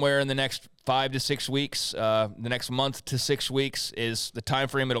probably somewhere in the next 5 to 6 weeks, the next month to 6 weeks is the time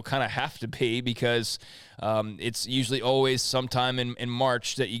frame it'll kind of have to be, because it's usually always sometime in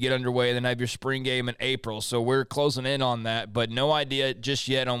March that you get underway, and then have your spring game in April. So we're closing in on that, but no idea just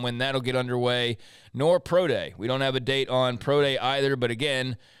yet on when that'll get underway, nor Pro Day. We don't have a date on Pro Day either, but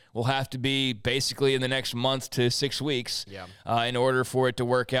again, will have to be basically in the next month to 6 weeks in order for it to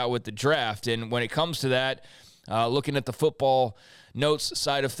work out with the draft. And when it comes to that, looking at the football notes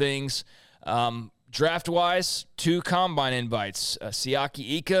side of things, draft-wise, 2 combine invites.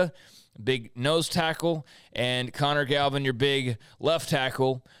 Siaki Ika, big nose tackle, and Connor Galvin, your big left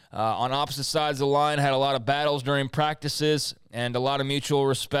tackle. On opposite sides of the line, had a lot of battles during practices and a lot of mutual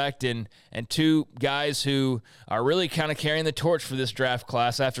respect, and 2 guys who are really kind of carrying the torch for this draft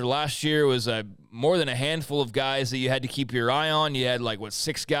class. After last year was more than a handful of guys that you had to keep your eye on. You had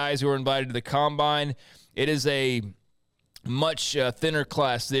 6 guys who were invited to the combine. It is a much thinner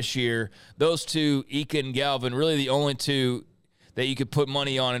class this year. Those 2, Ika and Galvin, really the only 2 that you could put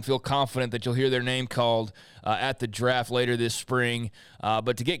money on and feel confident that you'll hear their name called at the draft later this spring.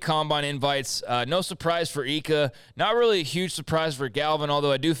 But to get combine invites, no surprise for Ika. Not really a huge surprise for Galvin,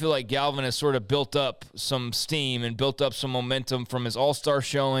 although I do feel like Galvin has sort of built up some steam and built up some momentum from his all-star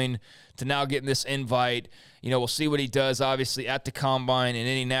showing to now getting this invite. We'll see what he does, obviously, at the Combine in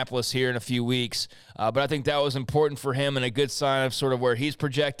Indianapolis here in a few weeks. But I think that was important for him and a good sign of sort of where he's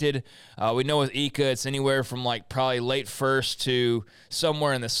projected. We know with Ika, it's anywhere from probably late first to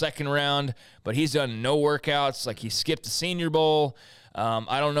somewhere in the second round. But he's done no workouts. He skipped the Senior Bowl.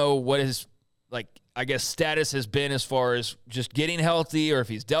 I don't know what his, status has been as far as just getting healthy, or if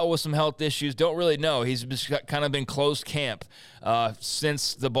he's dealt with some health issues. Don't really know. He's just kind of been closed camp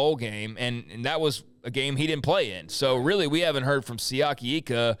since the bowl game, and that was a game he didn't play in. So really, we haven't heard from Siaki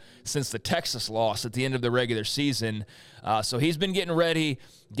Ika since the Texas loss at the end of the regular season. So he's been getting ready.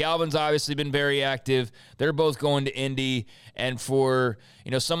 Galvin's obviously been very active. They're both going to Indy. And for,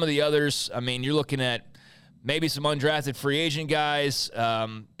 some of the others, you're looking at maybe some undrafted free agent guys.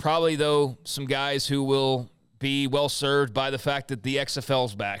 Probably, though, some guys who will be well served by the fact that the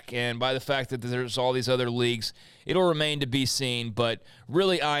XFL's back and by the fact that there's all these other leagues. It'll remain to be seen, but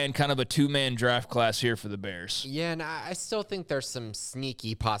really eyeing kind of a 2-man draft class here for the Bears. Yeah, and I still think there's some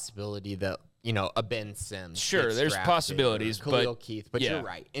sneaky possibility that, a Ben Sims. Sure, there's possibilities. Khalil Keith, but you're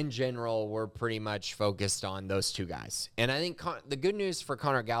right. In general, we're pretty much focused on those 2 guys. And I think the good news for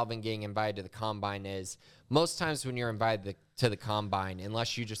Connor Galvin getting invited to the Combine is most times when you're invited to the Combine,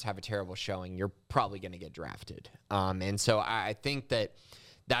 unless you just have a terrible showing, you're probably going to get drafted. And so I think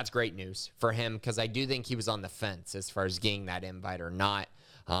that's great news for him, because I do think he was on the fence as far as getting that invite or not.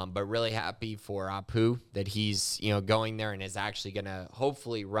 But really happy for Apu that he's going there and is actually going to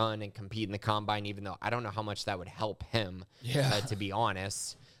hopefully run and compete in the Combine, even though I don't know how much that would help him, to be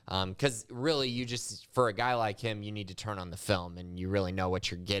honest. Because really, for a guy like him, you need to turn on the film and you really know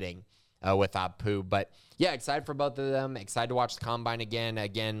what you're getting with Apu. But yeah, excited for both of them. Excited to watch the Combine again.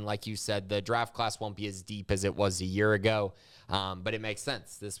 Again, like you said, the draft class won't be as deep as it was a year ago. But it makes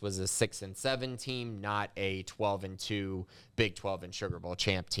sense. This was a 6-7 team, not a 12-2 Big 12 and Sugar Bowl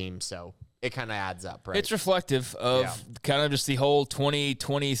champ team. So it kind of adds up, right? It's reflective of kind of just the whole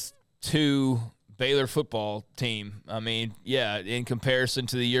 2022 Baylor football team. In comparison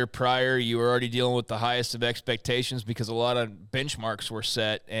to the year prior, you were already dealing with the highest of expectations because a lot of benchmarks were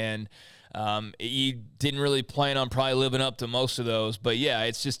set, and you didn't really plan on probably living up to most of those. But yeah,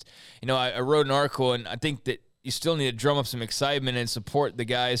 it's just, I wrote an article, and I think that you still need to drum up some excitement and support the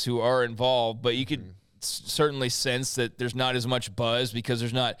guys who are involved, but you could certainly sense that there's not as much buzz because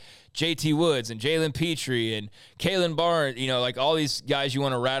there's not JT Woods and Jalen Petrie and Kalen Barnes, like all these guys you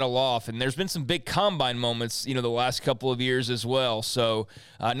want to rattle off. And there's been some big combine moments, the last couple of years as well. So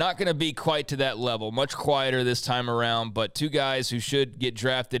not going to be quite to that level, much quieter this time around, but two guys who should get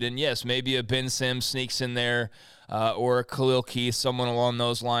drafted. And yes, maybe a Ben Sims sneaks in there or a Khalil Keith, someone along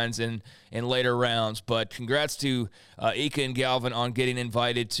those lines in later rounds. But congrats to Ika and Galvin on getting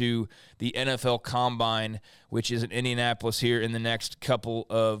invited to the NFL Combine, which is in Indianapolis here in the next couple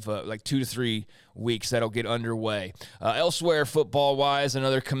of 2 to 3 weeks. That'll get underway. Elsewhere, football-wise,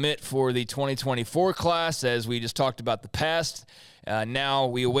 another commit for the 2024 class, as we just talked about the past. Now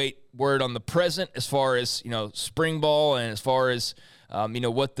we await word on the present as far as, spring ball and as far as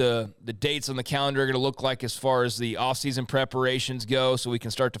what the dates on the calendar are going to look like as far as the offseason preparations go, so we can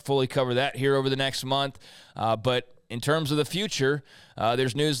start to fully cover that here over the next month. But in terms of the future,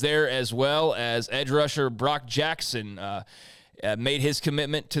 there's news there as well as edge rusher Brock Jackson made his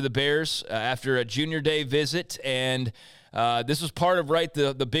commitment to the Bears after a junior day visit. And this was part of,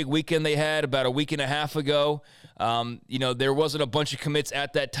 the big weekend they had about a week and a half ago. There wasn't a bunch of commits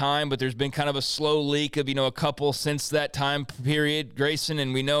at that time, but there's been kind of a slow leak of, a couple since that time period, Grayson,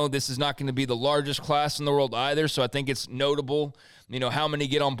 and we know this is not going to be the largest class in the world either, so I think it's notable, how many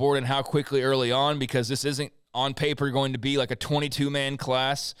get on board and how quickly early on, because this isn't on paper going to be like a 22-man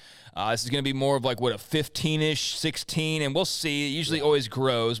class. This is going to be more of a 15-ish, 16, and we'll see. It usually always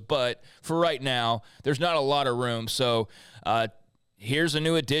grows, but for right now, there's not a lot of room, so here's a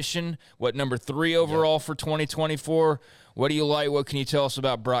new addition, number 3 overall for 2024. What do you like? What can you tell us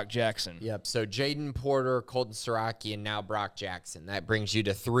about Brock Jackson? Yep, so Jaden Porter, Colton Saraki, and now Brock Jackson. That brings you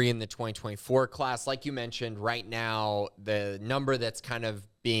to 3 in the 2024 class. Like you mentioned, right now, the number that's kind of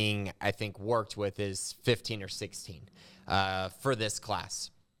being, I think, worked with is 15 or 16 for this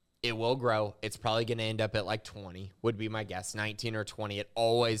class. It will grow. It's probably going to end up at 20, would be my guess. 19 or 20. It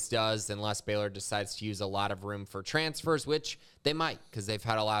always does, unless Baylor decides to use a lot of room for transfers, which they might, because they've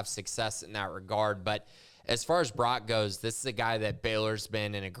had a lot of success in that regard. But as far as Brock goes, this is a guy that Baylor's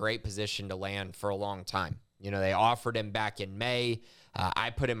been in a great position to land for a long time. They offered him back in May.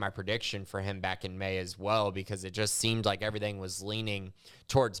 I put in my prediction for him back in May as well, because it just seemed like everything was leaning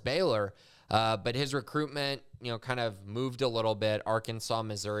towards Baylor. But his recruitment, kind of moved a little bit. Arkansas,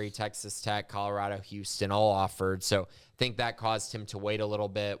 Missouri, Texas Tech, Colorado, Houston, all offered. So I think that caused him to wait a little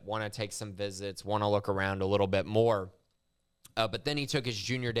bit, want to take some visits, want to look around a little bit more. But then he took his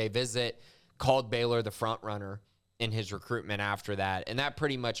junior day visit, called Baylor the front runner in his recruitment after that. And that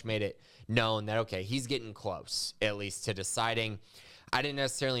pretty much made it known that, okay, he's getting close, at least, to deciding. I didn't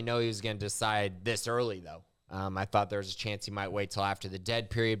necessarily know he was going to decide this early, though. I thought there was a chance he might wait till after the dead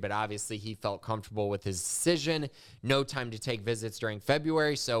period, but obviously he felt comfortable with his decision. No time to take visits during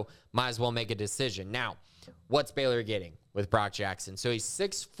February, so might as well make a decision. Now, what's Baylor getting with Brock Jackson? So he's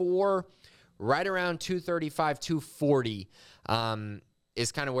 6'4", right around 235, 240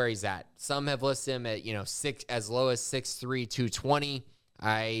 is kind of where he's at. Some have listed him at, as low as 6'3", 220.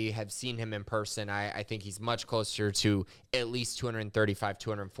 I have seen him in person. I think he's much closer to at least 235,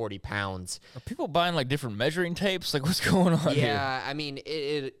 240 pounds. Are people buying different measuring tapes? What's going on here? Yeah, I mean,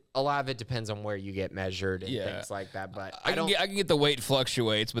 a lot of it depends on where you get measured and things like that. But I can get the weight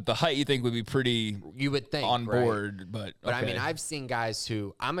fluctuates, but the height you think would be pretty. You would think on board, right? But okay. I mean, I've seen guys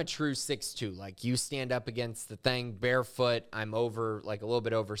who I'm a true 6'2". You stand up against the thing barefoot, I'm over a little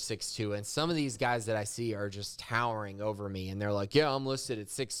bit over 6'2", and some of these guys that I see are just towering over me, and they're like, "Yeah, I'm listed at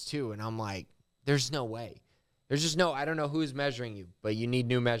 6'2", and I'm like, "There's no way." There's just I don't know who's measuring you, but you need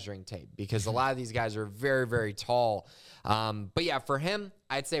new measuring tape because a lot of these guys are very, very tall. But yeah, for him,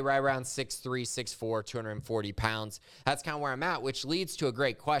 I'd say right around 6'3", 6'4", 240 pounds. That's kind of where I'm at, which leads to a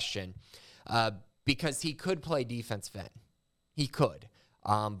great question because he could play defensive end. He could.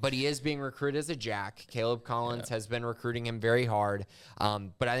 But he is being recruited as a jack. Caleb Collins has been recruiting him very hard.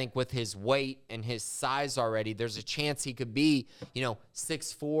 But I think with his weight and his size already, there's a chance he could be,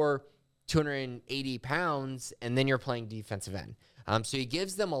 6'4", 280 pounds, and then you're playing defensive end. So he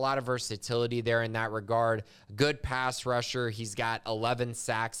gives them a lot of versatility there in that regard. Good pass rusher. He's got 11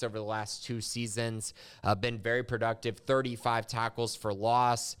 sacks over the last 2 seasons. Been very productive, 35 tackles for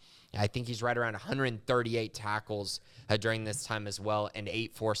loss. I think he's right around 138 tackles during this time as well, and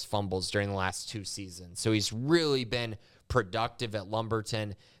 8 forced fumbles during the last 2 seasons. So he's really been productive at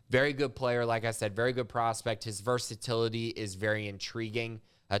Lumberton. Very good player, like I said, very good prospect. His versatility is very intriguing.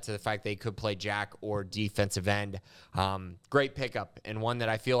 to the fact they could play jack or defensive end. Great pickup, and one that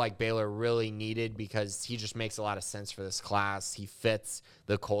I feel like Baylor really needed because he just makes a lot of sense for this class. He fits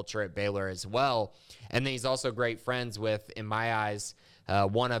the culture at Baylor as well. And then he's also great friends with, in my eyes,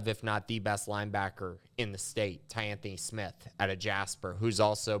 one of, if not the best linebacker in the state, Tyanthony Smith out of Jasper, who's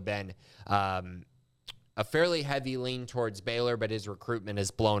also been a fairly heavy lean towards Baylor, but his recruitment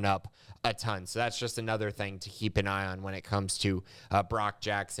has blown up a ton. So that's just another thing to keep an eye on when it comes to Brock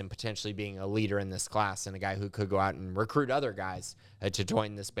Jackson potentially being a leader in this class and a guy who could go out and recruit other guys to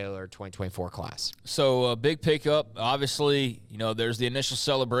join this Baylor 2024 class. So a big pickup. Obviously, there's the initial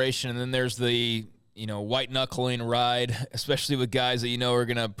celebration, and then there's the white knuckling ride, especially with guys that are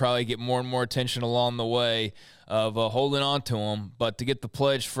going to probably get more and more attention along the way of holding on to them. But to get the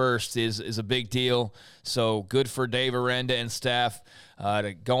pledge first is a big deal. So good for Dave Aranda and staff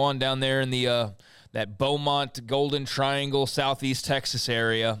to go on down there in the that Beaumont Golden Triangle, Southeast Texas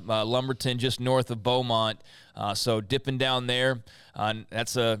area, Lumberton just north of Beaumont. So dipping down there.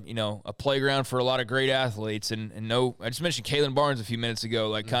 That's a playground for a lot of great athletes, and I just mentioned Kalen Barnes a few minutes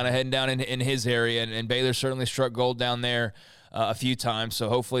ago, kind of heading down in his area, and Baylor certainly struck gold down there a few times. So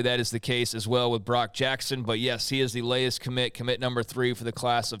hopefully that is the case as well with Brock Jackson. But yes, he is the latest commit number 3 for the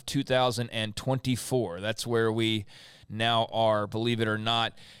class of 2024. That's where we now are, believe it or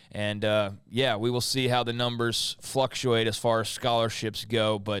not. And we will see how the numbers fluctuate as far as scholarships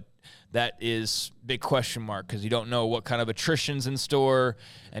go, but that is big question mark because you don't know what kind of attrition's in store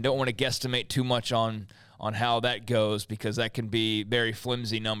and don't want to guesstimate too much on how that goes because that can be a very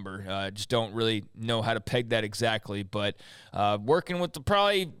flimsy number. Just don't really know how to peg that exactly. But working with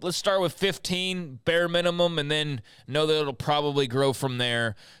let's start with 15 bare minimum and then know that it'll probably grow from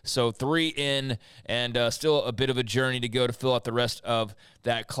there. So 3 in and still a bit of a journey to go to fill out the rest of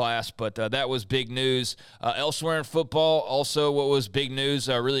that class. But that was big news. Elsewhere in football, also what was big news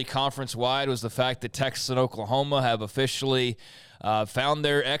really conference-wide was the fact that Texas and Oklahoma have officially found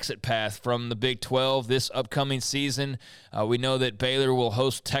their exit path from the Big 12 this upcoming season. We know that Baylor will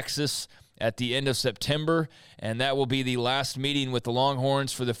host Texas at the end of September, and that will be the last meeting with the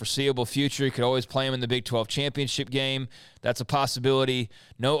Longhorns for the foreseeable future. You could always play them in the Big 12 championship game. That's a possibility.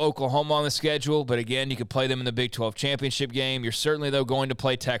 No Oklahoma on the schedule, but again, you could play them in the Big 12 championship game. You're certainly, though, going to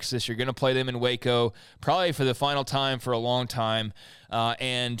play Texas. You're going to play them in Waco, probably for the final time for a long time.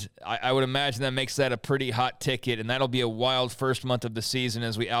 And I would imagine that makes that a pretty hot ticket, and that'll be a wild first month of the season,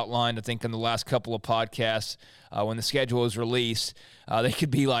 as we outlined, I think, in the last couple of podcasts when the schedule is released. They could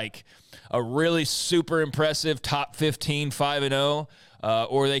be like a really super impressive top 15, 5-0,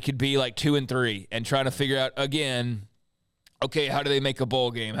 or they could be like 2-3 and trying to figure out, again, okay, how do they make a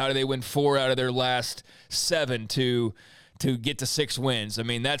bowl game? How do they win 4 out of their last 7 to get to 6 wins? I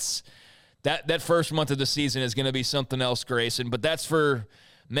mean, that first month of the season is going to be something else, Grayson, but that's for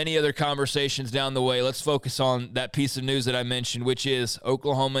many other conversations down the way. Let's focus on that piece of news that I mentioned, which is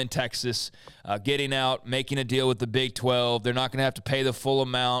Oklahoma and Texas getting out, making a deal with the Big 12. They're not going to have to pay the full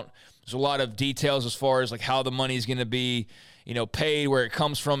amount. There's a lot of details as far as how the money is going to be paid, where it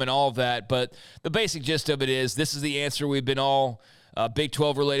comes from, and all of that. But the basic gist of it is this is the answer we've been all Big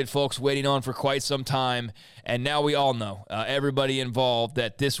 12-related folks waiting on for quite some time. And now we all know, everybody involved,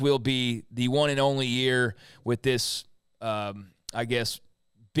 that this will be the one and only year with this,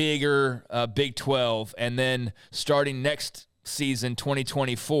 bigger Big 12. And then starting next season,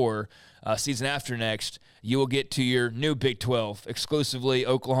 2024, season after next, you will get to your new Big 12. Exclusively,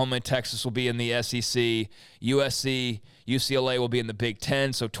 Oklahoma and Texas will be in the SEC. USC, UCLA will be in the Big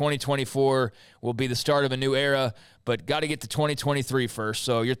 10. So 2024 will be the start of a new era, but got to get to 2023 first.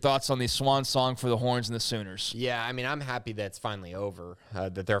 So your thoughts on the swan song for the Horns and the Sooners? Yeah, I mean, I'm happy that it's finally over,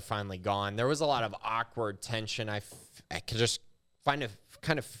 that they're finally gone. There was a lot of awkward tension. I could just kind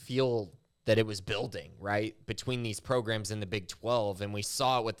of feel that it was building, right, between these programs in the Big 12. And we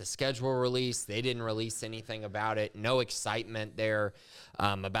saw it with the schedule release. They didn't release anything about it. No excitement there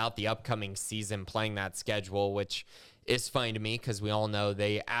about the upcoming season playing that schedule, which is funny to me because we all know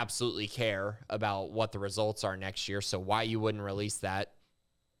they absolutely care about what the results are next year. So why you wouldn't release that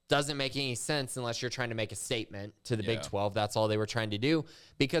doesn't make any sense unless you're trying to make a statement to the Big 12. That's all they were trying to do,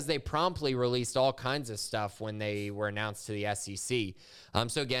 because they promptly released all kinds of stuff when they were announced to the SEC.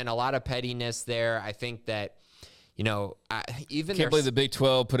 So again, a lot of pettiness there. I think that, even can't believe the Big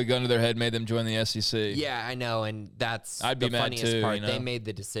 12 put a gun to their head, made them join the SEC. Yeah, I know, and that's the funniest part. They made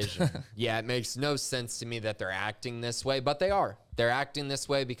the decision. Yeah, it makes no sense to me that they're acting this way, but they are. They're acting this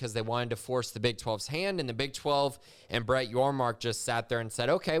way because they wanted to force the Big 12's hand, and the Big 12 and Brett Yormark just sat there and said,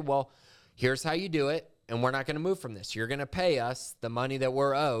 okay, well, here's how you do it. and we're not going to move from this. You're going to pay us the money that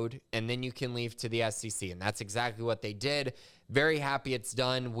we're owed, and then you can leave to the SEC. And that's exactly what they did. Very happy it's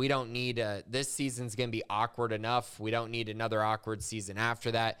done. We don't need this season's going to be awkward enough. We don't need another awkward season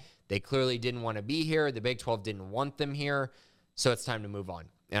after that. They clearly didn't want to be here. The Big 12 didn't want them here. So it's time to move on.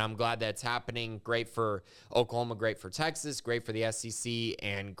 And I'm glad that's happening. Great for Oklahoma, great for Texas, great for the SEC,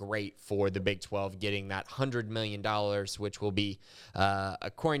 and great for the Big 12 getting that $100 million, which will be,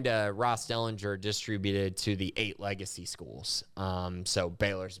 according to Ross Dellinger, distributed to the 8 legacy schools. So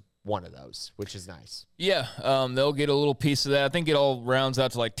Baylor's one of those, which is nice. Yeah, they'll get a little piece of that. I think it all rounds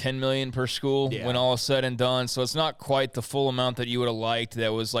out to like $10 million per school when all is said and done. So it's not quite the full amount that you would have liked.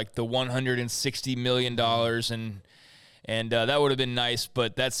 That was like the $160 million, and that would have been nice,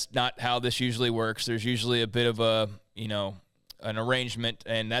 but that's not how this usually works. There's usually a bit of a, an arrangement,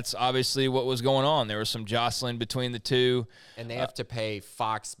 and that's obviously what was going on. There was some jostling between the two. And they have to pay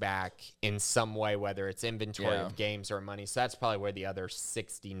Fox back in some way, whether it's inventory of games or money. So that's probably where the other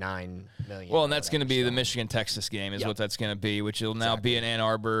 $69 million. Well, and that's going to be the Michigan-Texas game is what that's going to be, which will now be in Ann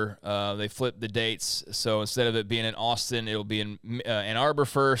Arbor. They flipped the dates, so instead of it being in Austin, it'll be in Ann Arbor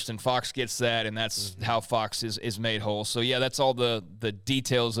first, and Fox gets that, and that's how Fox is made whole. So, yeah, that's all the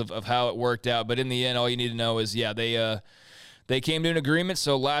details of how it worked out. But in the end, all you need to know is, they came to an agreement.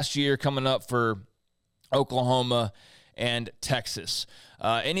 So last year coming up for Oklahoma and Texas.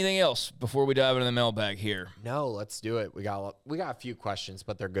 Anything else before we dive into the mailbag here? No, let's do it. We got a few questions,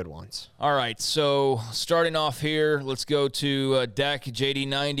 but they're good ones. All right, so starting off here, let's go to Dak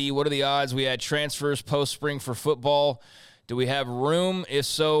JD90. What are the odds we had transfers post-spring for football? Do we have room? If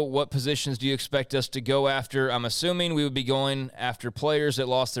so, what positions do you expect us to go after? I'm assuming we would be going after players that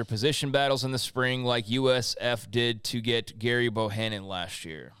lost their position battles in the spring like USF did to get Gary Bohannon last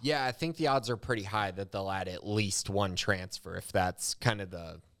year. Yeah, I think the odds are pretty high that they'll add at least one transfer if that's kind of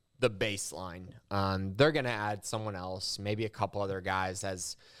the baseline. They're going to add someone else, maybe a couple other guys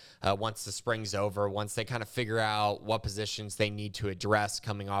as once the spring's over, once they kind of figure out what positions they need to address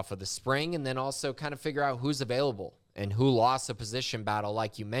coming off of the spring, and then also kind of figure out who's available and who lost a position battle,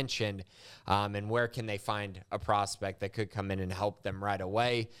 like you mentioned, and where can they find a prospect that could come in and help them right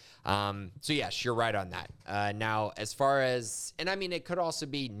away. So, yes, you're right on that. Now, as far as, and I mean, it could also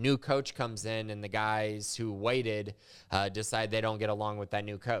be new coach comes in and the guys who waited decide they don't get along with that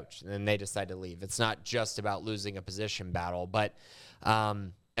new coach, and then they decide to leave. It's not just about losing a position battle, but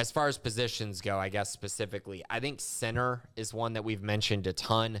as far as positions go, I guess specifically, I think center is one that we've mentioned a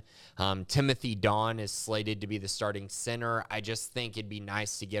ton. Timothy Dawn is slated to be the starting center. I just think it'd be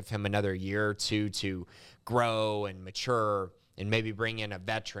nice to give him another year or two to grow and mature and maybe bring in a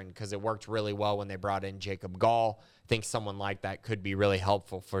veteran because it worked really well when they brought in Jacob Gall. I think someone like that could be really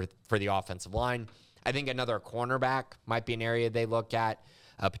helpful for the offensive line. I think another cornerback might be an area they look at.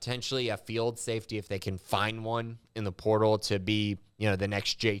 Potentially a field safety if they can find one in the portal to be, the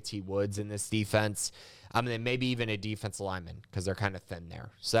next JT Woods in this defense. Then maybe even a defensive lineman because they're kind of thin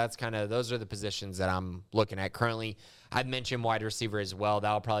there. So those are the positions that I'm looking at currently. I'd mentioned wide receiver as well.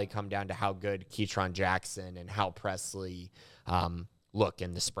 That'll probably come down to how good Keytron Jackson and Hal Presley look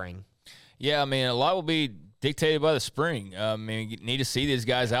in the spring. Yeah, I mean, a lot will be dictated by the spring. You need to see these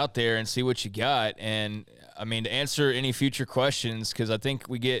guys out there and see what you got. And, to answer any future questions, because I think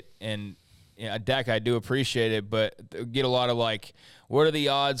we get, and Dak, I do appreciate it, but get a lot of what are the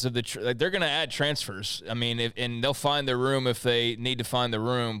odds of they're going to add transfers. And they'll find their room if they need to find the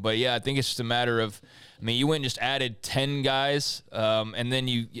room. But, yeah, I think it's just a matter of, you went and just added 10 guys, and then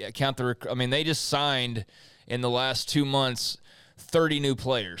you count they just signed in the last 2 months 30 new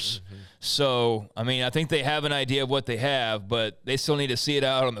players. Mm-hmm. So, I think they have an idea of what they have, but they still need to see it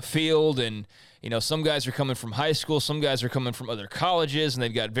out on the field. And, some guys are coming from high school, some guys are coming from other colleges, and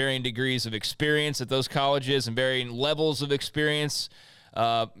they've got varying degrees of experience at those colleges and varying levels of experience,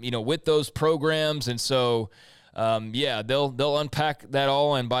 with those programs. And so, they'll unpack that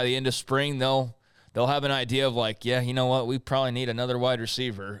all, and by the end of spring, they'll have an idea of we probably need another wide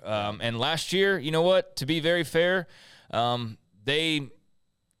receiver. And last year, to be very fair, they,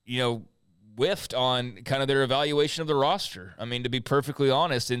 whiffed on kind of their evaluation of the roster. To be perfectly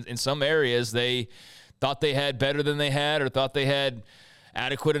honest, in some areas they thought they had better than they had or thought they had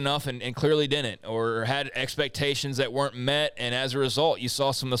adequate enough and clearly didn't, or had expectations that weren't met. And as a result, you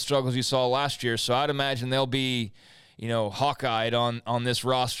saw some of the struggles you saw last year. So I'd imagine they'll be, hawk-eyed on this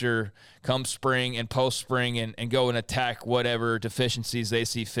roster come spring and post-spring and go and attack whatever deficiencies they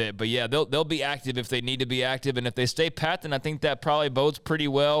see fit. But, yeah, they'll be active if they need to be active. And if they stay pat, then I think that probably bodes pretty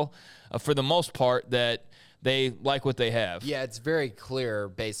well for the most part that they like what they have. Yeah, it's very clear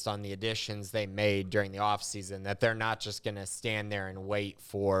based on the additions they made during the offseason that they're not just going to stand there and wait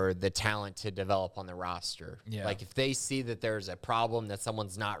for the talent to develop on the roster. Yeah. Like if they see that there's a problem, that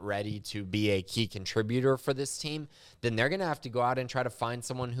someone's not ready to be a key contributor for this team, then they're going to have to go out and try to find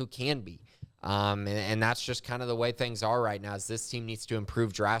someone who can be. And that's just kind of the way things are right now, is this team needs to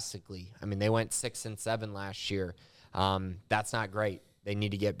improve drastically. I mean, they went 6-7 last year. That's not great. They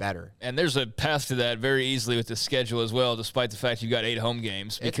need to get better. And there's a path to that very easily with the schedule as well, despite the fact you've got 8 home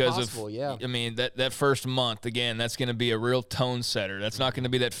games. Because it's possible, yeah. I mean, that first month, again, that's going to be a real tone setter. That's not going to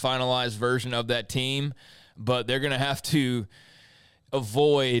be that finalized version of that team, but they're going to have to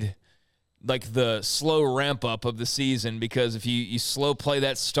avoid like the slow ramp up of the season, because if you slow play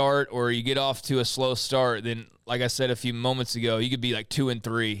that start or you get off to a slow start, then like I said a few moments ago, you could be like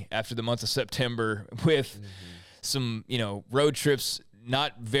 2-3 after the month of September with some, road trips,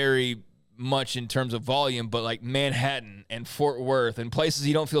 not very much in terms of volume, but like Manhattan and Fort Worth and places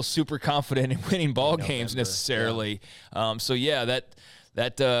you don't feel super confident in winning ball games necessarily. Yeah.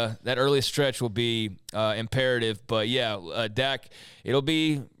 That early stretch will be imperative. But yeah, Dak, it'll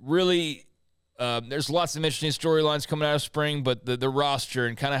be really there's lots of interesting storylines coming out of spring, but the roster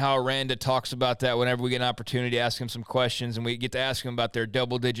and kind of how Aranda talks about that whenever we get an opportunity to ask him some questions, and we get to ask him about their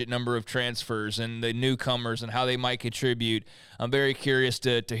double-digit number of transfers and the newcomers and how they might contribute. I'm very curious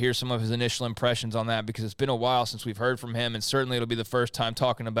to hear some of his initial impressions on that, because it's been a while since we've heard from him, and certainly it'll be the first time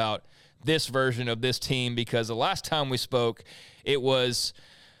talking about this version of this team, because the last time we spoke, it was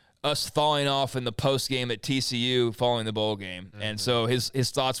us thawing off in the post game at TCU following the bowl game. And so his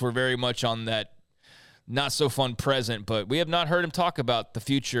thoughts were very much on that not so fun present, but we have not heard him talk about the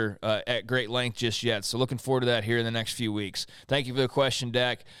future at great length just yet. So looking forward to that here in the next few weeks. Thank you for the question,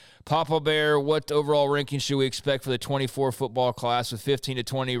 Dak. Papa Bear, what overall ranking should we expect for the 24 football class with 15 to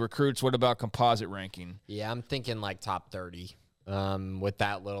 20 recruits? What about composite ranking? Yeah, I'm thinking like top 30. With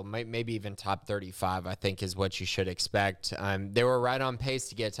that little, maybe even top 35, I think is what you should expect. They were right on pace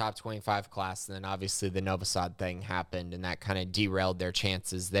to get a top 25 class, and then obviously the Novosad thing happened, and that kind of derailed their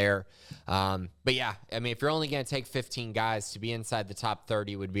chances there. But yeah, I mean, if you're only going to take 15 guys, to be inside the top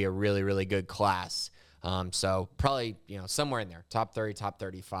 30 would be a really, really good class. So probably, somewhere in there, top 30, top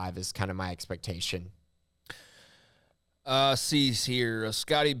 35 is kind of my expectation. C's here.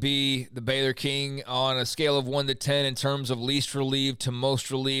 Scotty B, the Baylor King, on a scale of 1 to 10 in terms of least relieved to most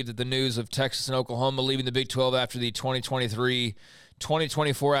relieved at the news of Texas and Oklahoma leaving the Big 12 after the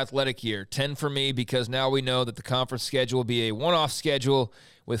 2023-2024 athletic year. 10 for me, because now we know that the conference schedule will be a one-off schedule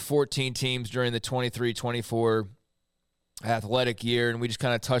with 14 teams during the 23-24 athletic year, and we just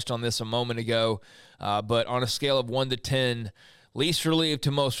kind of touched on this a moment ago. But on a scale of 1 to 10, least relieved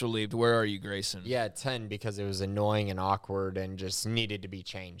to most relieved, where are you, Grayson? Yeah, 10, because it was annoying and awkward and just needed to be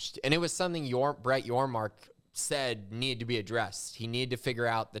changed. And it was something Brett Yormark said needed to be addressed. He needed to figure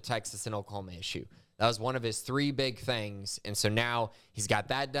out the Texas and Oklahoma issue. That was one of his 3 big things. And so now he's got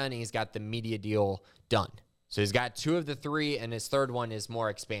that done, and he's got the media deal done. So he's got 2 of the 3, and his third one is more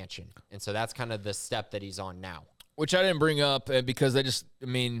expansion. And so that's kind of the step that he's on now. Which I didn't bring up because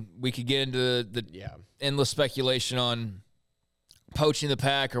we could get into the endless speculation on poaching the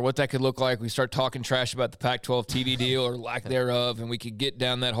Pac or what that could look like. We start talking trash about the Pac-12 TV deal or lack thereof, and we could get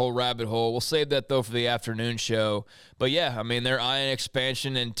down that whole rabbit hole. We'll save that, though, for the afternoon show. But, yeah, I mean, they're eyeing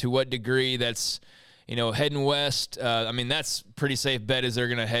expansion, and to what degree that's, heading west. That's pretty safe bet is they're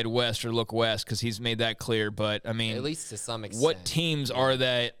going to head west or look west, because he's made that clear. But, at least to some extent. What teams are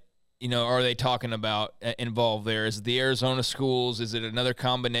that? Are they talking about involved there? Is it the Arizona schools? Is it another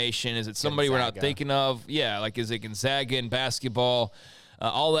combination? Is it somebody Gonzaga. We're not thinking of? Yeah, like is it Gonzaga in basketball?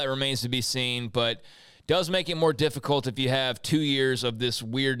 All that remains to be seen, but does make it more difficult if you have 2 years of this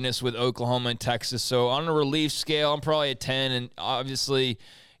weirdness with Oklahoma and Texas. So on a relief scale, I'm probably a 10, and obviously,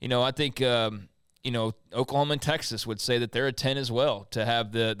 I think Oklahoma and Texas would say that they're a 10 as well to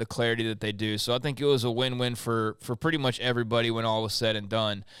have the clarity that they do. So I think it was a win-win for pretty much everybody when all was said and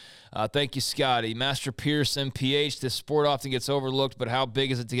done. Thank you, Scotty. Master Pierce, MPH, this sport often gets overlooked, but how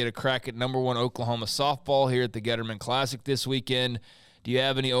big is it to get a crack at number 1 Oklahoma softball here at the Getterman Classic this weekend? Do you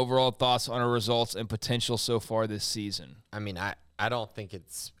have any overall thoughts on our results and potential so far this season? I mean, I don't think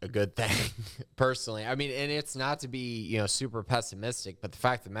it's a good thing, personally. I mean, and it's not to be, super pessimistic, but the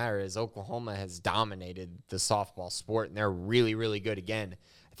fact of the matter is Oklahoma has dominated the softball sport, and they're really, really good again.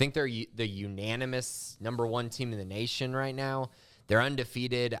 I think they're the unanimous number 1 team in the nation right now. They're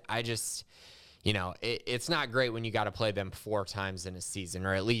undefeated. I just, it's not great when you got to play them 4 times in a season,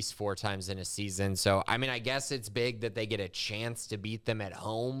 or at least 4 times in a season. So, I mean, I guess it's big that they get a chance to beat them at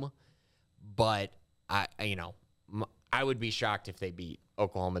home, but I would be shocked if they beat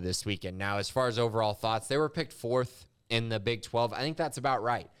Oklahoma this weekend. Now, as far as overall thoughts, they were picked 4th in the Big 12. I think that's about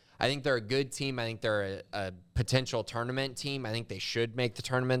right. I think they're a good team. I think they're a potential tournament team. I think they should make the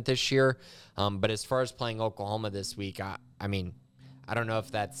tournament this year. But as far as playing Oklahoma this week, I mean, I don't know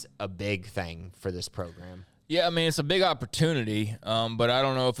if that's a big thing for this program. Yeah, I mean, it's a big opportunity, but I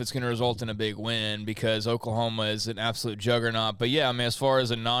don't know if it's going to result in a big win because Oklahoma is an absolute juggernaut. But, yeah, I mean, as far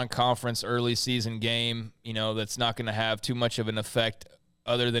as a non-conference early season game, you know, that's not going to have too much of an effect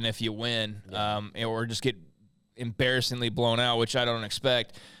other than if you win or just get embarrassingly blown out, which I don't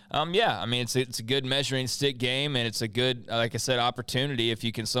expect. Yeah, I mean, it's a good measuring stick game, and it's a good, like I said, opportunity. If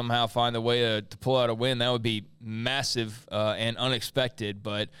you can somehow find a way to pull out a win, that would be massive and unexpected.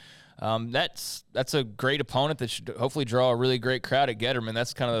 But that's a great opponent that should hopefully draw a really great crowd at Getterman.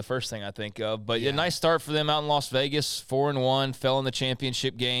 That's kind of the first thing I think of. But yeah, nice start for them out in Las Vegas. 4-1, fell in the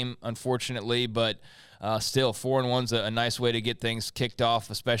championship game, unfortunately, but still 4-1's a nice way to get things kicked off,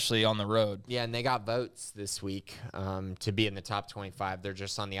 especially on the road. Yeah, and they got votes this week to be in the top 25. They're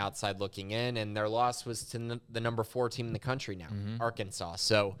just on the outside looking in, and their loss was to the number 4 team in the country now, Arkansas.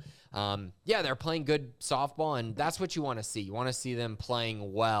 So, yeah, they're playing good softball, and that's what you want to see. You want to see them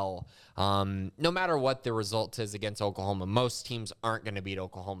playing well. No matter what the result is against Oklahoma, most teams aren't going to beat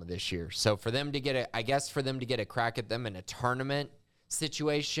Oklahoma this year. So for them to get a crack at them in a tournament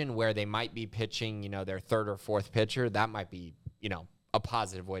situation where they might be pitching, you know, their 3rd or 4th pitcher, that might be, you know, a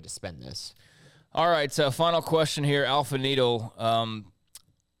positive way to spend this. All right, so final question here, Alpha Needle.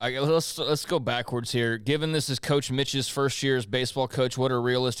 Let's go backwards here. Given this is Coach Mitch's first year as baseball coach, what are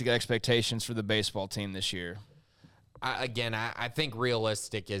realistic expectations for the baseball team this year? I think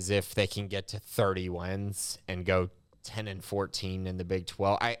realistic is if they can get to 30 wins and go 10-14 in the Big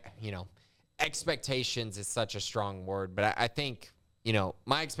 12. Expectations is such a strong word, but I think, you know,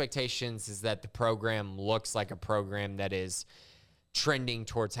 my expectations is that the program looks like a program that is trending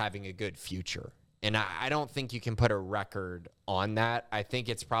towards having a good future. And I don't think you can put a record on that. I think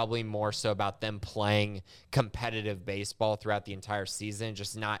it's probably more so about them playing competitive baseball throughout the entire season,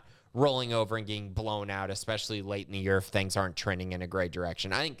 just not rolling over and getting blown out, especially late in the year if things aren't trending in a great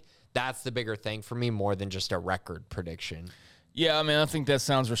direction. I think that's the bigger thing for me more than just a record prediction. Yeah, I mean, I think that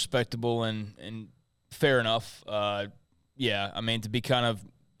sounds respectable and fair enough. Yeah, I mean, to be kind of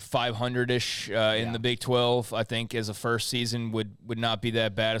 500-ish in the Big 12, I think, as a first season would not be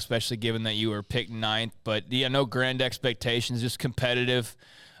that bad, especially given that you were picked 9th. But, yeah, no grand expectations, just competitive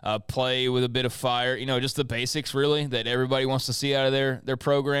play with a bit of fire. You know, just the basics, really, that everybody wants to see out of their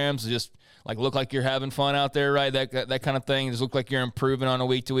programs. Just, like, look like you're having fun out there, right? That kind of thing. Just look like you're improving on a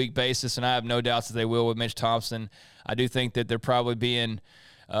week-to-week basis, and I have no doubts that they will with Mitch Thompson. I do think that they're probably being –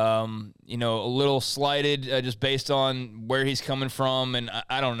 you know, a little slighted just based on where he's coming from. And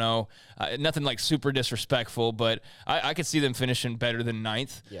I don't know, nothing like super disrespectful, but I could see them finishing better than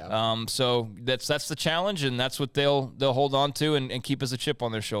 9th. Yeah. So that's the challenge, and that's what they'll hold on to and keep as a chip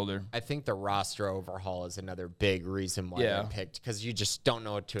on their shoulder. I think the roster overhaul is another big reason why they picked, because you just don't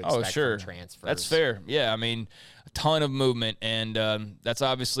know what to expect from transfers. That's fair. Yeah, I mean, a ton of movement, and that's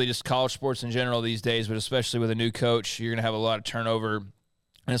obviously just college sports in general these days, but especially with a new coach, you're going to have a lot of turnover.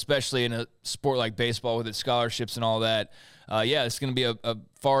 And especially in a sport like baseball with its scholarships and all that, it's going to be a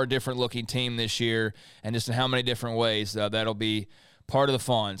far different looking team this year, and just in how many different ways that'll be part of the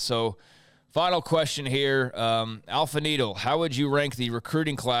fun. So, final question here, Alpha Needle, how would you rank the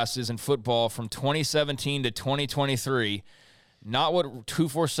recruiting classes in football from 2017 to 2023? Not what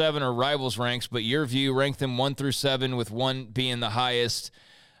 247 or Rivals ranks, but your view, rank them 1 through 7, with 1 being the highest.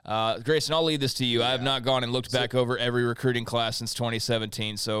 Grayson, I'll leave this to you. I have not gone and looked back over every recruiting class since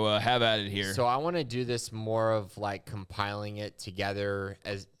 2017, so have at it here. So I want to do this more of like compiling it together,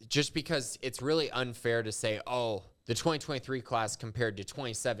 as just because it's really unfair to say, oh, the 2023 class compared to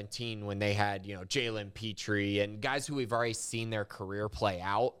 2017 when they had, you know, Jalen Petrie and guys who we've already seen their career play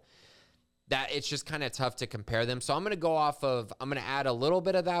out. That it's just kind of tough to compare them. So I'm going to add a little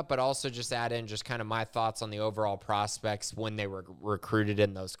bit of that, but also just add in just kind of my thoughts on the overall prospects when they were recruited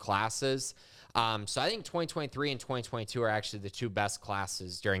in those classes. So I think 2023 and 2022 are actually the 2 best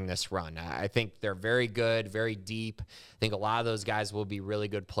classes during this run. I think they're very good, very deep. I think a lot of those guys will be really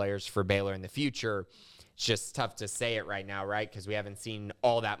good players for Baylor in the future. It's just tough to say it right now, right? Because we haven't seen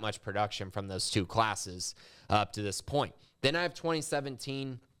all that much production from those 2 classes up to this point. Then I have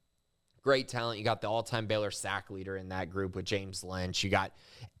 2017. Great talent. You got the all-time Baylor sack leader in that group with James Lynch. You got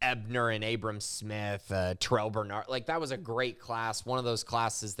Ebner and Abram Smith, Terrell Bernard. Like, that was a great class, one of those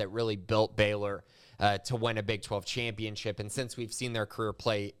classes that really built Baylor to win a Big 12 championship. And since we've seen their career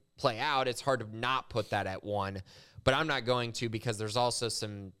play out, it's hard to not put that at 1. But I'm not going to, because there's also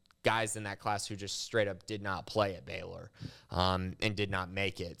some guys in that class who just straight up did not play at Baylor and did not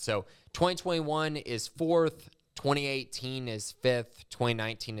make it. So 2021 is 4th, 2018 is 5th,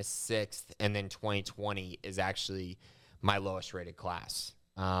 2019 is 6th, and then 2020 is actually my lowest rated class.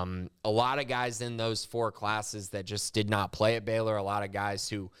 A lot of guys in those 4 classes that just did not play at Baylor, a lot of guys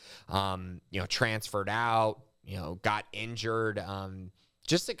who, transferred out, got injured,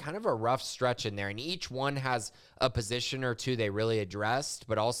 just a kind of a rough stretch in there. And each one has a position or two they really addressed,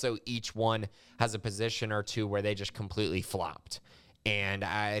 but also each one has a position or two where they just completely flopped. And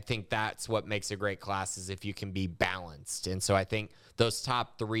I think that's what makes a great class, is if you can be balanced. And so I think those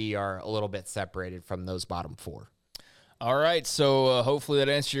top 3 are a little bit separated from those bottom 4. All right, so hopefully that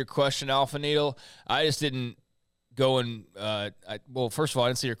answered your question, Alpha Needle. I just didn't go and first of all, I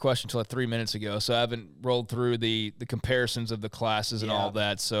didn't see your question until 3 minutes ago, so I haven't rolled through the comparisons of the classes and all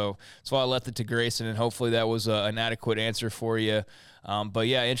that. So that's why I left it to Grayson, and hopefully that was an adequate answer for you. But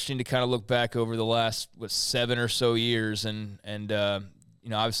yeah, interesting to kind of look back over the last 7 or so years, and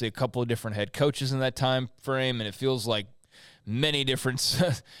obviously a couple of different head coaches in that time frame, and it feels like many different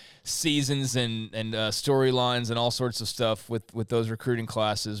seasons and storylines and all sorts of stuff with those recruiting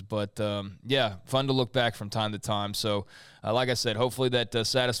classes. But fun to look back from time to time. So like I said, hopefully that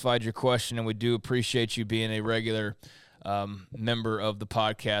satisfied your question, and we do appreciate you being a regular member of the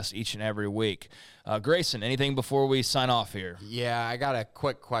podcast each and every week. Grayson, anything before we sign off here? Yeah, I got a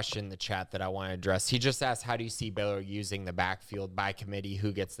quick question in the chat that I want to address. He just asked, how do you see Baylor using the backfield by committee?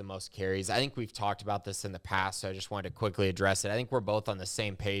 Who gets the most carries? I think we've talked about this in the past, so I just wanted to quickly address it. I think we're both on the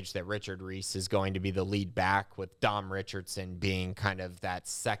same page that Richard Reese is going to be the lead back, with Dom Richardson being kind of that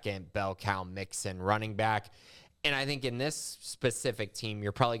second bell cow mix-in running back. And I think in this specific team,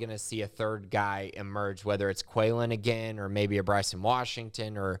 you're probably going to see a third guy emerge, whether it's Quaylen again, or maybe a Bryson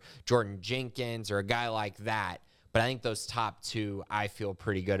Washington, or Jordan Jenkins, or a guy like that. But I think those top 2, I feel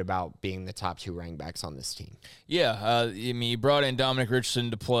pretty good about being the top 2 running backs on this team. Yeah, you brought in Dominic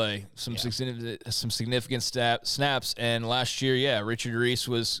Richardson to play some significant snaps, and last year, Richard Reese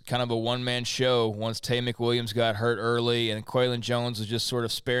was kind of a one-man show once Tay McWilliams got hurt early, and Quaylen Jones was just sort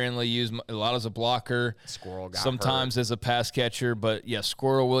of sparingly used, a lot as a blocker, Squirrel got sometimes hurt as a pass catcher. But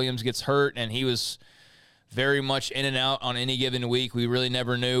Squirrel Williams gets hurt, and he was very much in and out on any given week. We really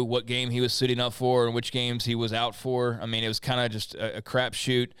never knew what game he was suiting up for and which games he was out for. I mean, it was kind of just a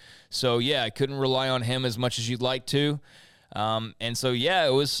crapshoot. So, I couldn't rely on him as much as you'd like to. And so,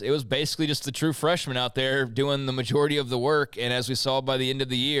 it was basically just the true freshman out there doing the majority of the work. And as we saw by the end of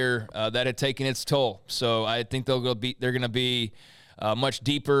the year, that had taken its toll. So I think they're going to be much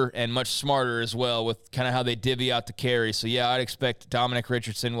deeper and much smarter as well with kind of how they divvy out the carry. So, I'd expect Dominic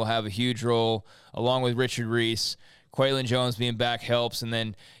Richardson will have a huge role along with Richard Reese. Quaylen Jones being back helps. And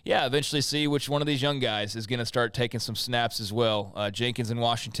then, eventually see which one of these young guys is going to start taking some snaps as well. Jenkins and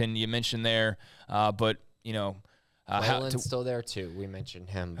Washington, you mentioned there. But Quaylen's still there, too. We mentioned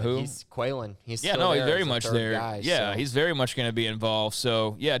him. Who? He's Quaylen. He's still there. He's very much there. Guy, so. He's very much going to be involved.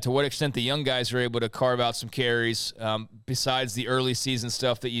 So, to what extent the young guys are able to carve out some carries besides the early season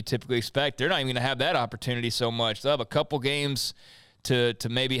stuff that you typically expect, they're not even going to have that opportunity so much. They'll have a couple games to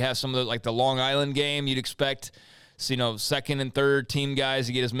maybe have some of the Long Island game. You'd expect, second and third team guys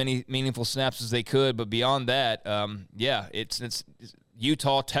to get as many meaningful snaps as they could. But beyond that, it's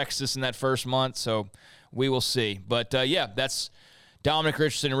Utah, Texas in that first month. So we will see. But, that's Dominic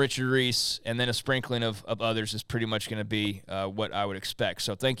Richardson and Richard Reese, and then a sprinkling of others is pretty much going to be what I would expect.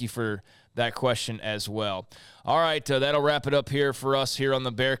 So thank you for that question as well. All right, that'll wrap it up here for us here on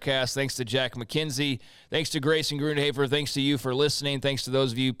the Bearcast. Thanks to Jack McKenzie. Thanks to Grayson Grundhafer. Thanks to you for listening. Thanks to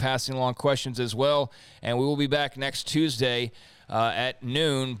those of you passing along questions as well. And we will be back next Tuesday at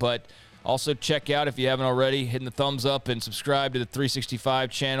noon. But also check out, if you haven't already, hitting the thumbs up and subscribe to the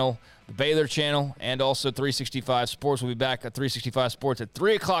 365 channel, the Baylor channel, and also 365 Sports. We'll be back at 365 Sports at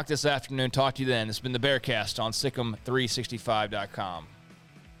 3 o'clock this afternoon. Talk to you then. It's been the Bearcast on SicEm365.com.